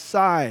God's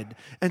side.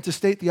 And to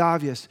state the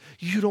obvious,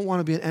 you don't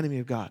want to be an enemy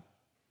of God.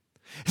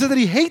 It's not that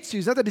he hates you,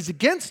 it's not that he's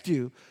against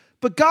you,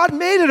 but God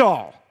made it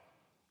all.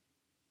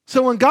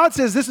 So when God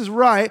says this is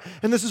right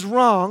and this is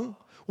wrong,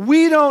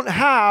 we don't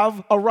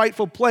have a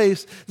rightful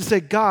place to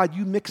say, God,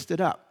 you mixed it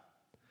up.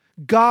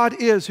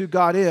 God is who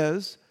God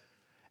is,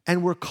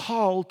 and we're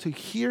called to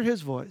hear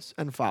his voice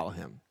and follow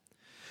him.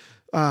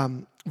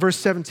 Verse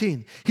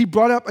 17, he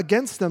brought up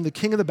against them the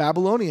king of the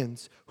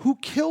Babylonians, who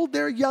killed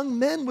their young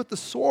men with the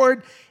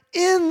sword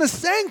in the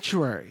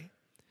sanctuary,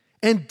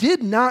 and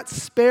did not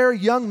spare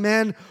young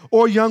men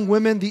or young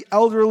women, the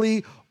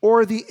elderly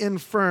or the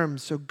infirm.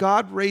 So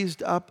God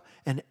raised up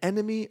an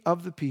enemy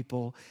of the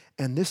people,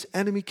 and this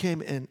enemy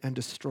came in and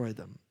destroyed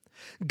them.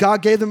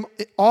 God gave them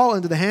all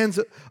into the hands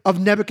of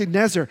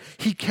Nebuchadnezzar.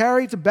 He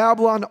carried to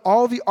Babylon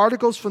all the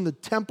articles from the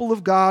temple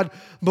of God,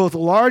 both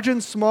large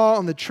and small,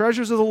 and the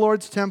treasures of the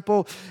Lord's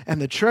temple, and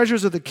the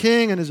treasures of the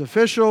king and his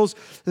officials.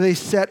 They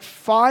set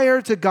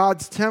fire to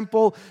God's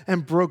temple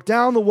and broke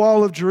down the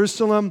wall of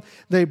Jerusalem.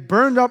 They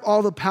burned up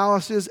all the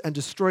palaces and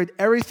destroyed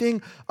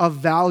everything of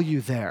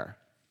value there.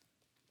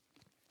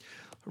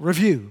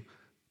 Review.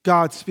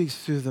 God speaks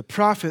through the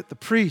prophet, the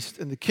priest,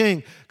 and the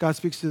king. God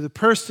speaks through the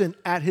person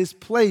at his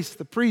place,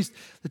 the priest,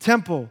 the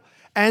temple,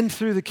 and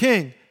through the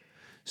king.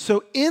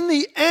 So in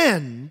the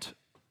end,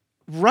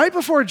 right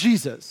before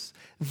Jesus,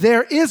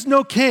 there is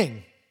no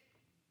king.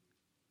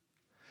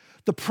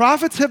 The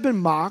prophets have been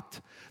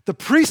mocked, the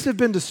priests have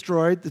been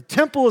destroyed, the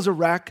temple is a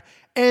wreck,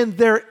 and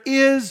there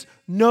is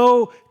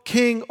no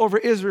king over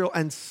Israel.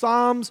 And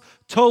Psalms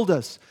told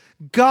us,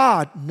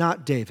 God,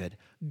 not David,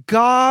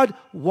 God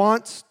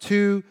wants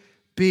to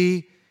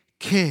be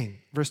king.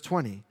 Verse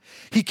 20,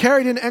 he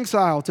carried in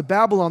exile to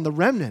Babylon the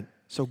remnant.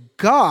 So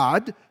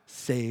God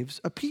saves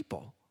a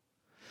people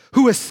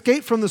who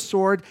escaped from the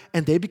sword,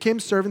 and they became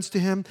servants to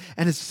him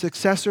and his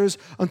successors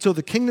until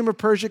the kingdom of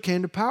Persia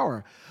came to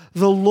power.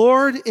 The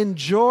Lord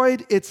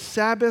enjoyed its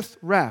Sabbath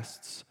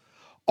rests.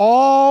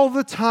 All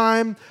the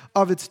time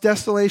of its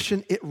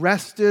desolation, it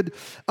rested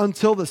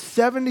until the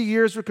 70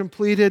 years were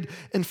completed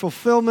in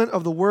fulfillment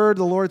of the word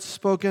the Lord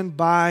spoken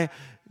by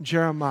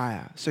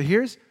Jeremiah. So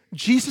here's,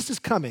 Jesus is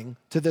coming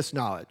to this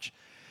knowledge.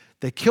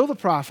 They kill the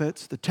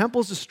prophets, the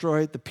temple's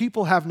destroyed, the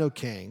people have no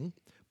king,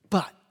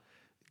 but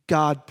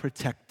God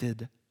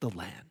protected the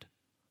land.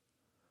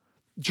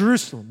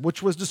 Jerusalem,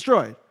 which was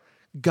destroyed,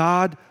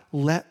 God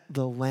let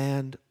the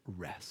land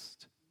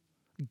rest.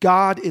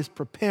 God is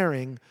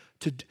preparing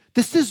to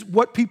this is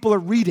what people are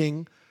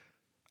reading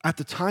at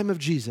the time of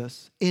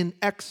Jesus in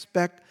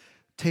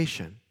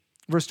expectation.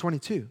 Verse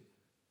 22.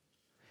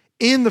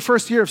 In the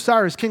first year of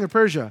Cyrus, king of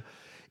Persia,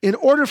 in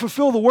order to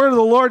fulfill the word of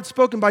the Lord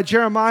spoken by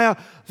Jeremiah,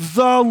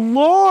 the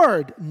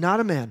Lord,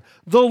 not a man,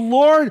 the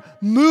Lord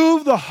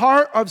moved the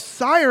heart of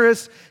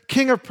Cyrus,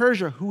 king of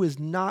Persia, who is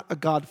not a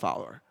God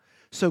follower.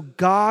 So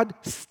God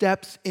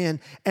steps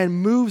in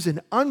and moves an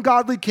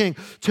ungodly king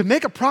to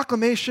make a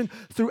proclamation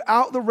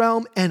throughout the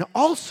realm and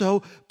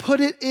also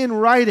put it in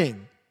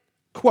writing.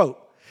 Quote,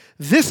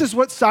 this is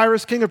what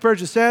Cyrus, king of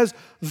Persia says,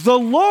 the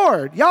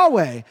Lord,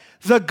 Yahweh,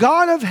 the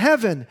God of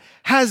heaven,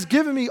 has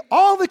given me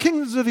all the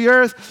kingdoms of the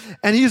earth,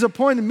 and he's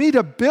appointed me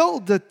to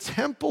build the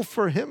temple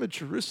for him at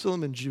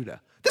Jerusalem and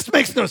Judah. This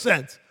makes no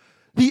sense.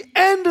 The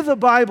end of the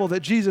Bible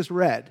that Jesus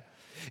read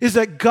is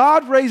that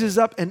God raises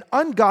up an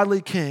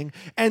ungodly king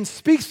and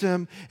speaks to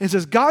him and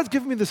says, God's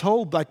given me this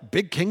whole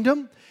big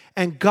kingdom,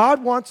 and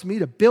God wants me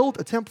to build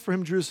a temple for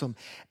him in Jerusalem.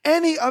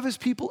 Any of his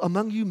people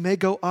among you may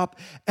go up,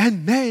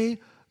 and may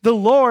the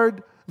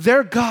Lord,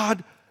 their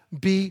God,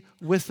 be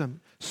with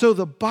them. So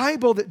the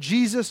Bible that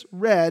Jesus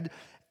read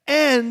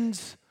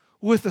ends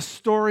with a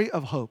story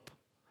of hope.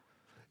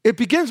 It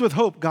begins with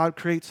hope. God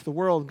creates the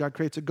world, God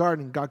creates a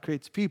garden, God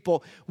creates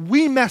people.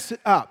 We mess it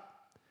up.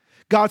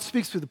 God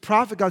speaks through the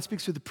prophet, God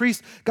speaks through the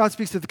priest, God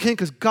speaks through the king,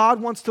 because God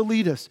wants to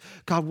lead us.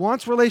 God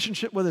wants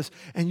relationship with us.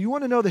 And you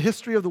want to know the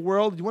history of the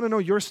world, you want to know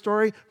your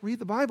story, read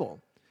the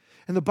Bible.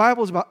 And the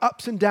Bible is about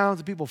ups and downs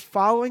of people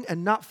following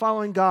and not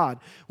following God.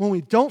 When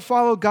we don't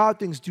follow God,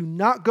 things do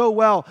not go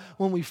well.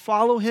 When we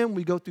follow him,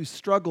 we go through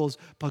struggles,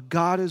 but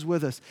God is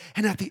with us.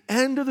 And at the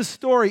end of the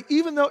story,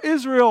 even though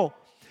Israel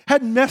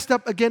had messed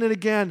up again and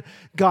again,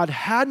 God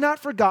had not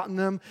forgotten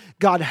them.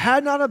 God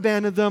had not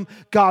abandoned them.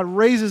 God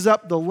raises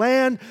up the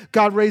land.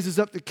 God raises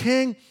up the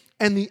king.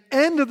 And the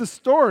end of the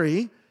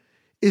story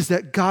is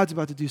that God's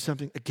about to do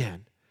something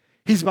again.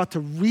 He's about to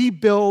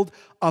rebuild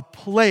a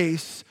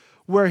place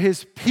where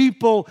his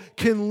people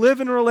can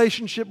live in a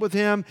relationship with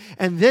him,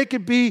 and they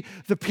could be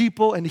the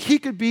people, and he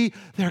could be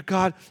their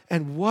God.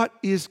 And what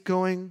is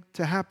going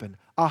to happen?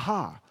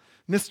 Aha,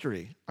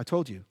 mystery. I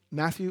told you,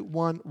 Matthew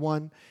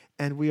 1:1,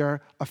 and we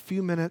are a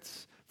few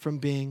minutes from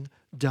being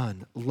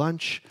done.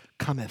 Lunch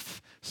cometh,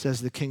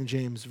 says the King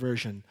James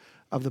Version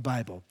of the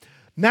Bible.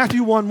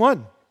 Matthew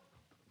 1:1.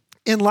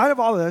 In light of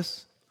all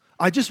this,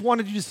 I just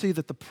wanted you to see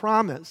that the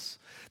promise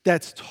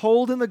that's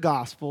told in the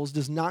Gospels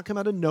does not come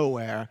out of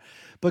nowhere,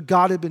 but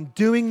God had been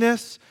doing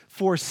this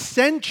for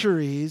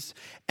centuries,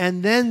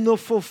 and then the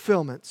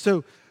fulfillment.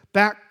 So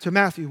back to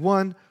Matthew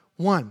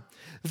 1:1.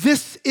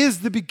 This is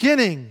the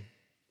beginning,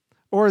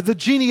 or the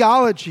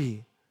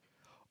genealogy,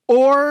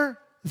 or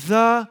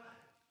the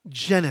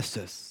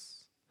Genesis.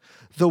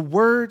 The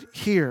word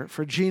here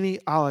for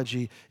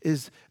genealogy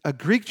is a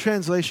Greek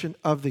translation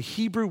of the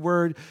Hebrew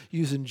word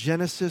used in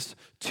Genesis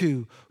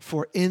 2,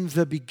 for in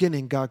the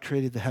beginning God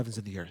created the heavens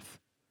and the earth.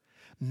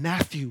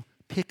 Matthew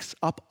picks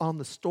up on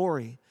the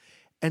story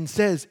and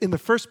says, in the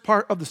first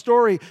part of the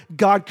story,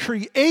 God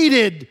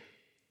created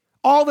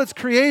all that's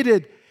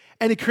created,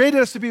 and he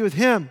created us to be with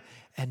him.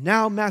 And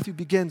now Matthew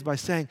begins by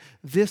saying,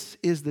 this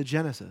is the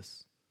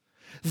Genesis.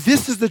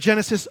 This is the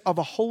genesis of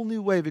a whole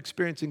new way of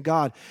experiencing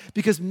God,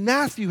 because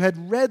Matthew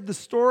had read the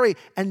story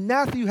and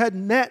Matthew had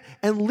met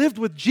and lived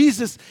with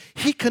Jesus.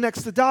 He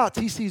connects the dots.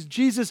 He sees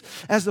Jesus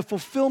as the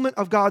fulfillment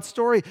of God's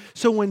story.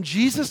 So when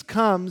Jesus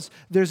comes,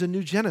 there's a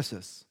new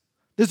Genesis.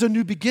 There's a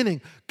new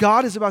beginning.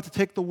 God is about to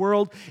take the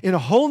world in a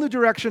whole new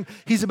direction.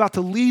 He's about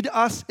to lead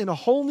us in a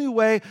whole new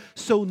way.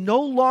 So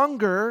no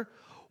longer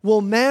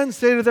will man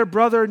say to their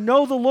brother,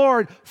 know the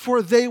Lord,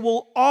 for they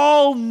will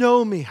all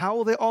know me. How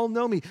will they all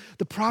know me?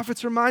 The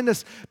prophets remind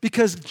us,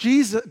 because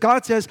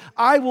God says,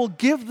 I will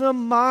give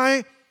them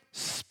my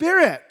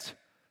spirit.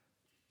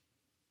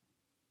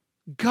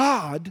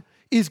 God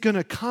is going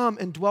to come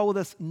and dwell with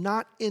us,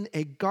 not in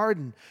a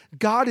garden.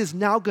 God is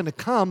now going to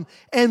come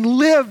and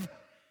live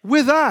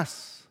with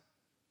us.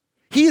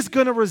 He's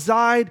going to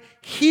reside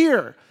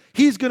here.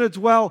 He's going to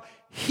dwell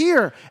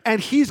here.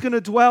 And he's going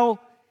to dwell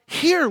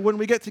here when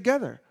we get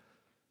together.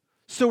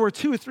 So where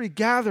two or three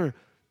gather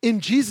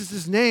in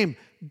Jesus' name,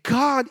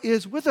 God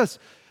is with us.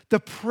 The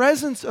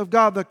presence of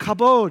God, the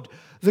kabod,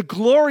 the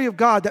glory of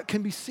God that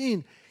can be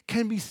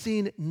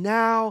seen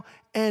now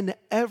and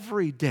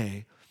every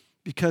day,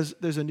 because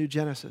there's a new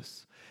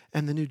Genesis.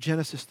 And the new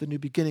Genesis, the new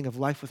beginning of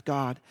life with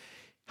God,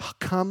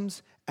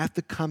 comes at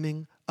the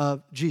coming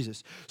of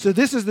Jesus. So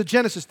this is the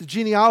Genesis, the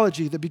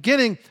genealogy, the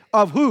beginning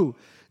of who?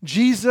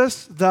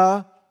 Jesus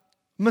the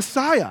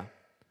Messiah.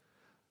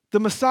 The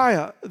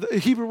Messiah, the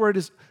Hebrew word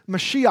is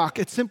Mashiach.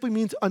 It simply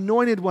means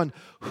anointed one.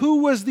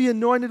 Who was the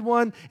anointed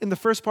one in the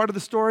first part of the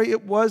story?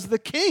 It was the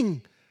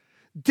king.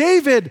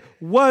 David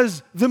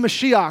was the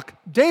Mashiach.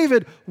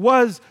 David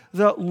was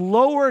the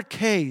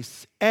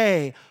lowercase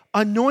a,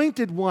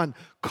 anointed one,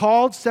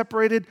 called,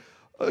 separated,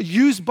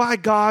 used by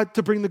God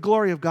to bring the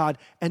glory of God.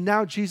 And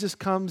now Jesus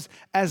comes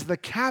as the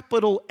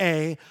capital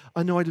A,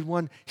 anointed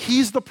one.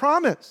 He's the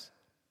promise.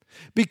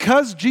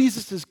 Because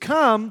Jesus has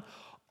come,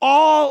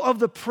 all of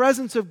the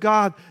presence of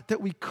God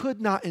that we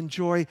could not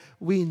enjoy,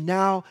 we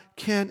now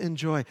can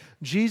enjoy.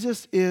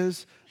 Jesus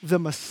is the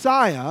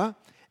Messiah,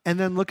 and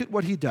then look at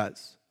what he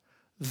does.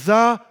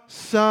 The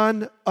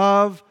Son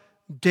of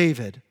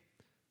David.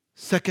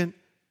 2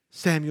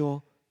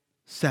 Samuel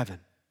 7.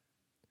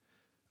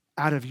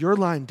 Out of your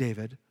line,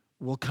 David,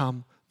 will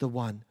come the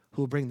one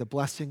who will bring the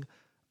blessing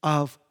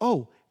of,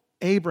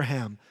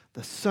 Abraham,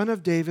 the son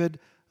of David,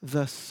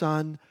 the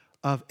son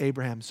of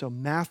Abraham. So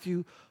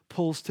Matthew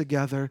pulls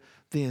together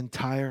the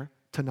entire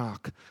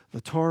Tanakh,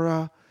 the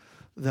Torah,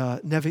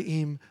 the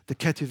Nevi'im, the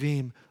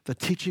Ketuvim, the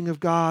teaching of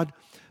God,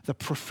 the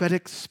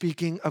prophetic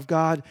speaking of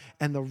God,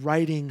 and the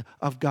writing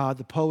of God,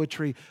 the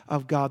poetry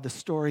of God, the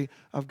story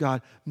of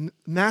God.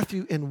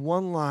 Matthew, in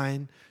one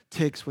line,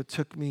 takes what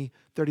took me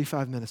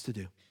 35 minutes to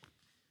do.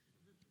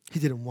 He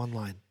did it in one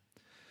line.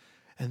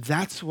 And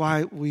that's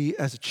why we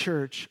as a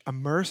church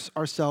immerse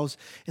ourselves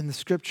in the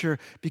scripture,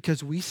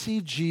 because we see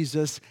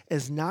Jesus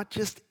as not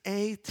just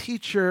a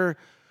teacher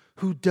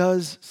who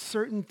does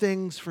certain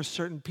things for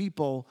certain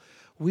people.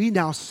 We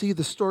now see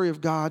the story of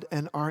God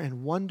and are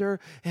in wonder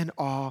and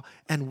awe,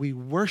 and we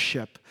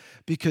worship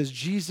because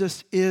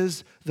Jesus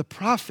is the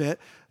prophet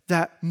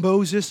that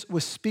Moses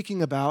was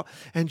speaking about,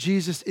 and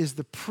Jesus is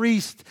the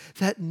priest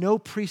that no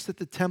priest at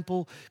the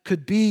temple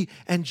could be,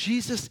 and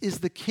Jesus is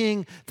the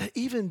king that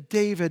even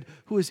David,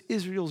 who is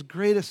Israel's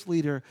greatest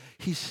leader,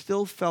 he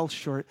still fell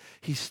short.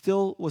 He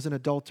still was an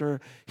adulterer.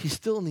 He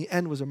still in the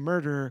end was a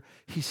murderer.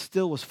 He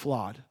still was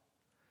flawed.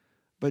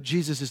 But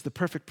Jesus is the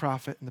perfect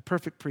prophet and the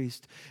perfect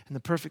priest and the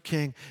perfect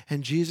king,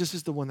 and Jesus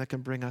is the one that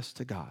can bring us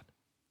to God.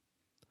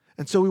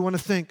 And so we want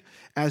to think,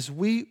 as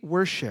we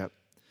worship,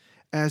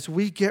 as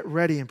we get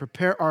ready and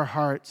prepare our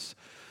hearts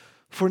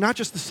for not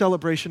just the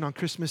celebration on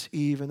Christmas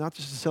Eve and not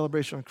just the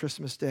celebration on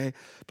Christmas Day,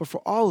 but for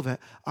all of it,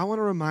 I want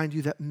to remind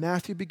you that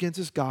Matthew begins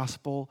his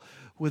gospel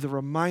with a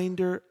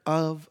reminder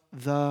of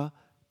the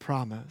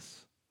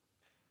promise.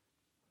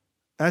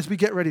 As we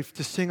get ready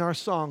to sing our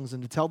songs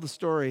and to tell the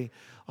story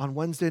on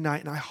Wednesday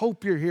night, and I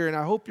hope you're here and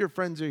I hope your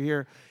friends are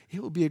here,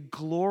 it will be a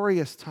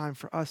glorious time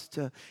for us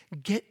to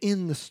get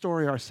in the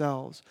story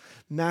ourselves.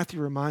 Matthew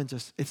reminds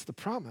us it's the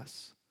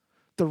promise.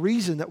 The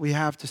reason that we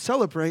have to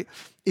celebrate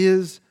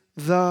is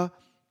the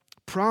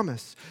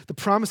promise. The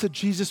promise that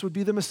Jesus would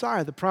be the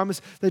Messiah. The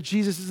promise that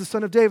Jesus is the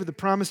son of David. The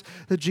promise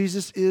that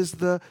Jesus is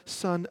the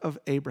son of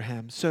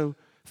Abraham. So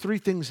 3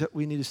 things that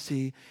we need to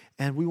see,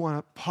 and we want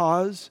to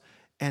pause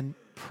and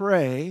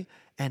pray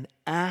and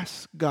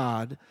ask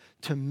God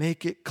to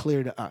make it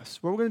clear to us.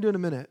 What we're going to do in a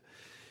minute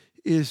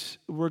is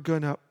we're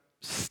going to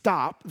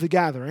stop the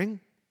gathering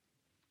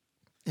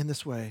in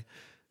this way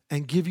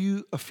and give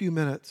you a few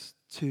minutes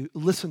to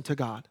listen to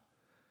God.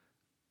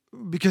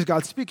 Because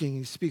God's speaking.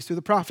 He speaks through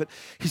the prophet.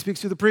 He speaks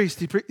through the priest.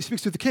 He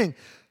speaks through the king.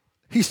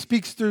 He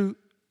speaks through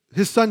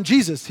his son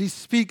Jesus. He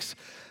speaks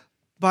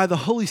by the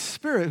Holy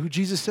Spirit, who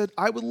Jesus said,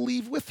 I will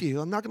leave with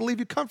you. I'm not going to leave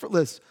you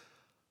comfortless.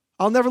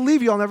 I'll never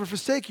leave you. I'll never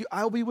forsake you.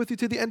 I'll be with you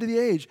to the end of the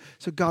age.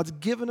 So God's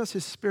given us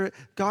his Spirit.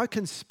 God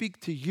can speak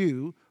to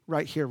you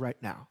right here, right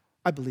now.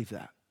 I believe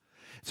that.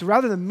 So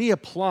rather than me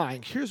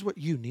applying, here's what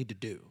you need to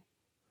do.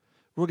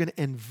 We're going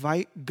to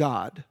invite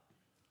God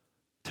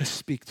to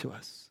speak to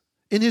us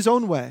in his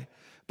own way,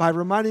 by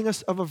reminding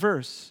us of a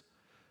verse,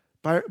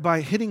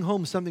 by hitting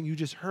home something you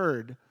just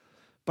heard,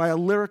 by a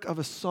lyric of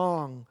a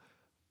song,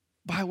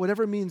 by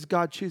whatever means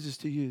God chooses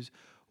to use.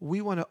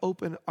 We want to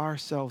open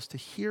ourselves to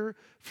hear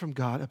from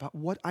God about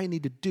what I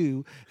need to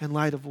do in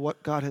light of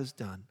what God has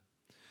done.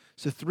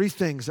 So 3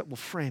 things that will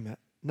frame it.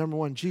 Number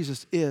 1,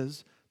 Jesus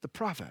is the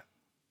prophet.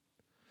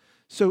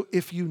 So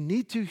if you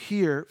need to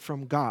hear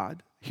from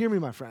God, hear me,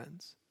 my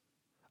friends.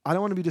 I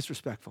don't want to be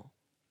disrespectful.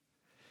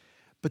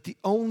 But the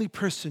only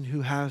person who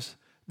has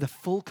the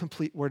full,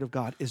 complete word of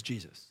God is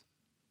Jesus.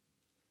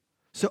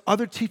 So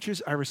other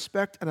teachers I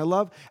respect and I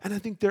love, and I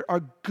think there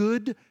are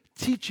good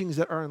teachings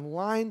that are in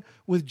line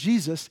with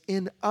Jesus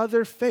in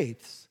other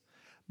faiths.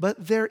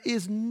 But there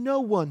is no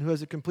one who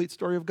has a complete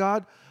story of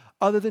God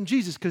other than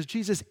Jesus, because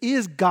Jesus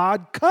is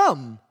God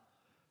come.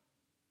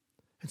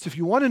 And so if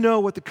you want to know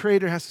what the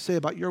Creator has to say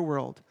about your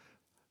world,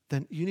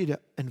 then you need to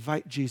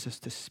invite Jesus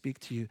to speak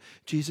to you.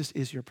 Jesus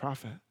is your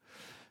prophet,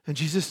 and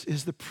Jesus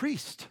is the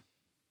priest.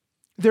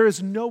 There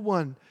is no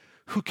one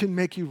who can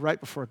make you right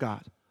before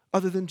God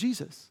other than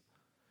Jesus.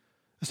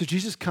 And so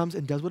Jesus comes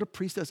and does what a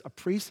priest does. A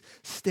priest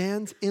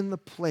stands in the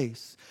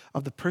place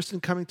of the person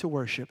coming to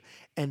worship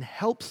and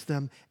helps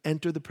them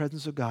enter the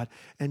presence of God.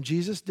 And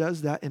Jesus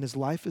does that in his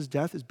life, his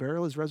death, his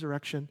burial, his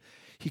resurrection.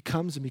 He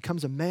comes and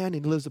becomes a man, and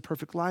he lives a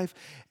perfect life,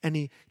 and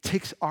he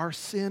takes our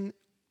sin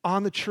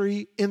on the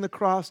tree, in the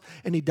cross,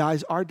 and he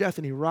dies our death,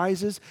 and he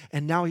rises,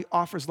 and now he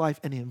offers life,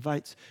 and he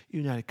invites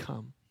you now to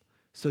come.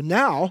 So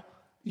now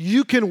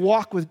you can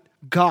walk with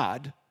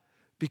God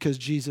because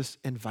Jesus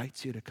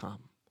invites you to come.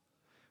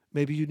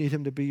 Maybe you need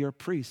him to be your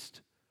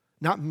priest.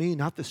 Not me,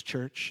 not this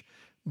church,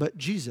 but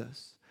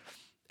Jesus.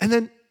 And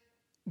then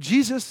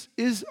Jesus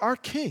is our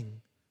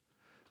king.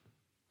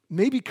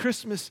 Maybe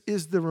Christmas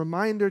is the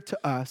reminder to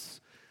us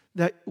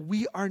that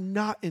we are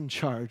not in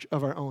charge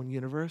of our own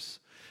universe,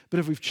 but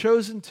if we've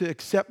chosen to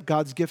accept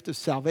God's gift of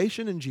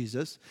salvation in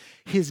Jesus,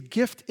 his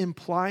gift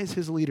implies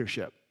his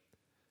leadership.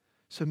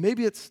 So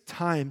maybe it's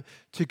time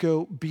to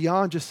go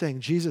beyond just saying,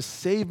 Jesus,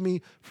 save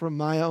me from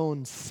my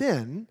own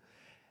sin,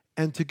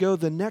 and to go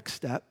the next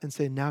step and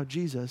say, now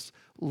Jesus,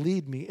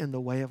 lead me in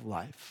the way of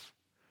life.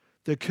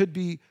 There could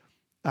be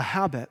a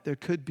habit, there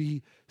could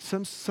be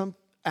some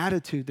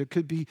attitude, there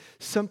could be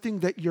something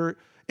that you're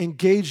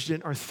engaged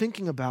in or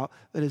thinking about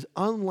that is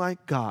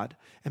unlike God.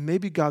 And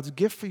maybe God's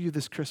gift for you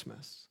this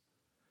Christmas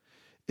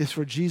is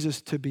for Jesus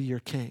to be your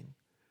king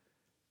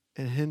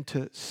and him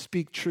to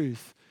speak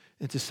truth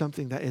into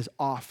something that is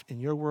off in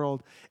your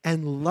world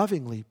and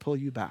lovingly pull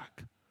you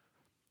back.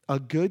 A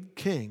good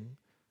king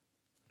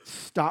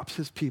stops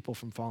his people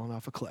from falling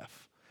off a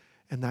cliff.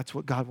 And that's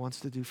what God wants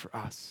to do for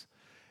us.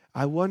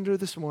 I wonder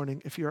this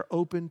morning if you're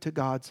open to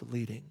God's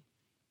leading.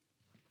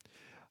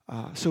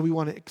 So we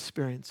want to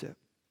experience it.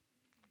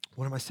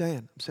 What am I saying?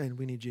 I'm saying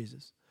we need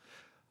Jesus.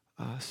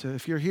 So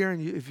if you're here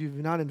and if you've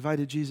not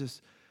invited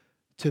Jesus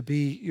to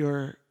be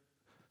your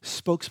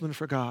spokesman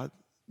for God,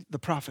 the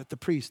prophet, the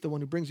priest, the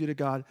one who brings you to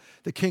God,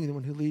 the king, the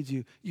one who leads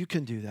you, you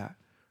can do that.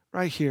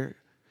 Right here,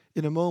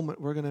 in a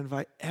moment, we're going to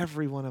invite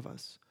every one of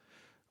us.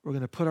 We're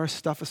going to put our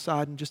stuff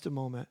aside in just a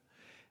moment,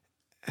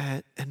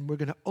 and we're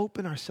going to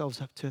open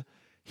ourselves up to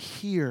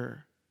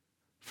hear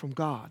from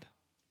God.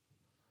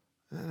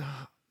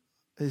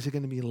 Is it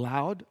going to be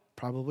loud?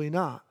 Probably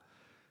not.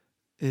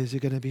 Is it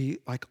going to be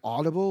like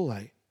audible,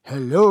 like,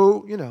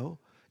 hello, you know?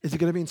 Is it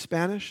going to be in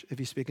Spanish? If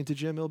he's speaking to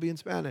Jim, it'll be in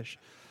Spanish.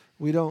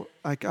 We don't,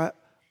 like,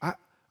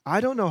 I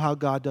don't know how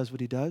God does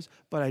what he does,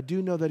 but I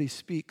do know that he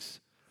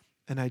speaks.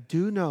 And I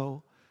do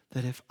know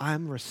that if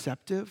I'm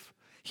receptive,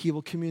 he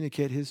will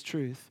communicate his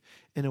truth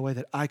in a way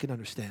that I can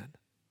understand.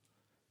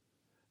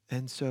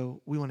 And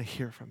so we want to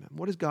hear from him.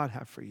 What does God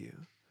have for you?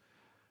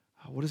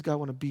 What does God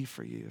want to be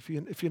for you?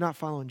 If you're not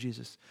following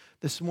Jesus,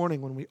 this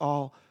morning when we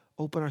all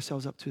open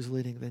ourselves up to his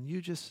leading, then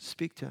you just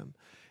speak to him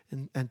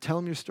and tell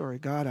him your story.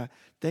 God, I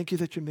thank you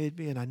that you made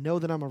me, and I know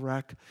that I'm a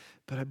wreck,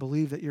 but I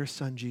believe that your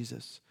son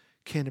Jesus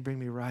came to bring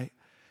me right,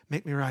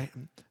 make me right.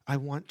 And I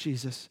want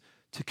Jesus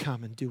to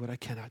come and do what I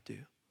cannot do.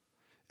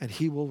 And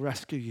he will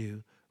rescue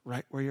you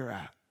right where you're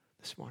at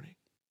this morning.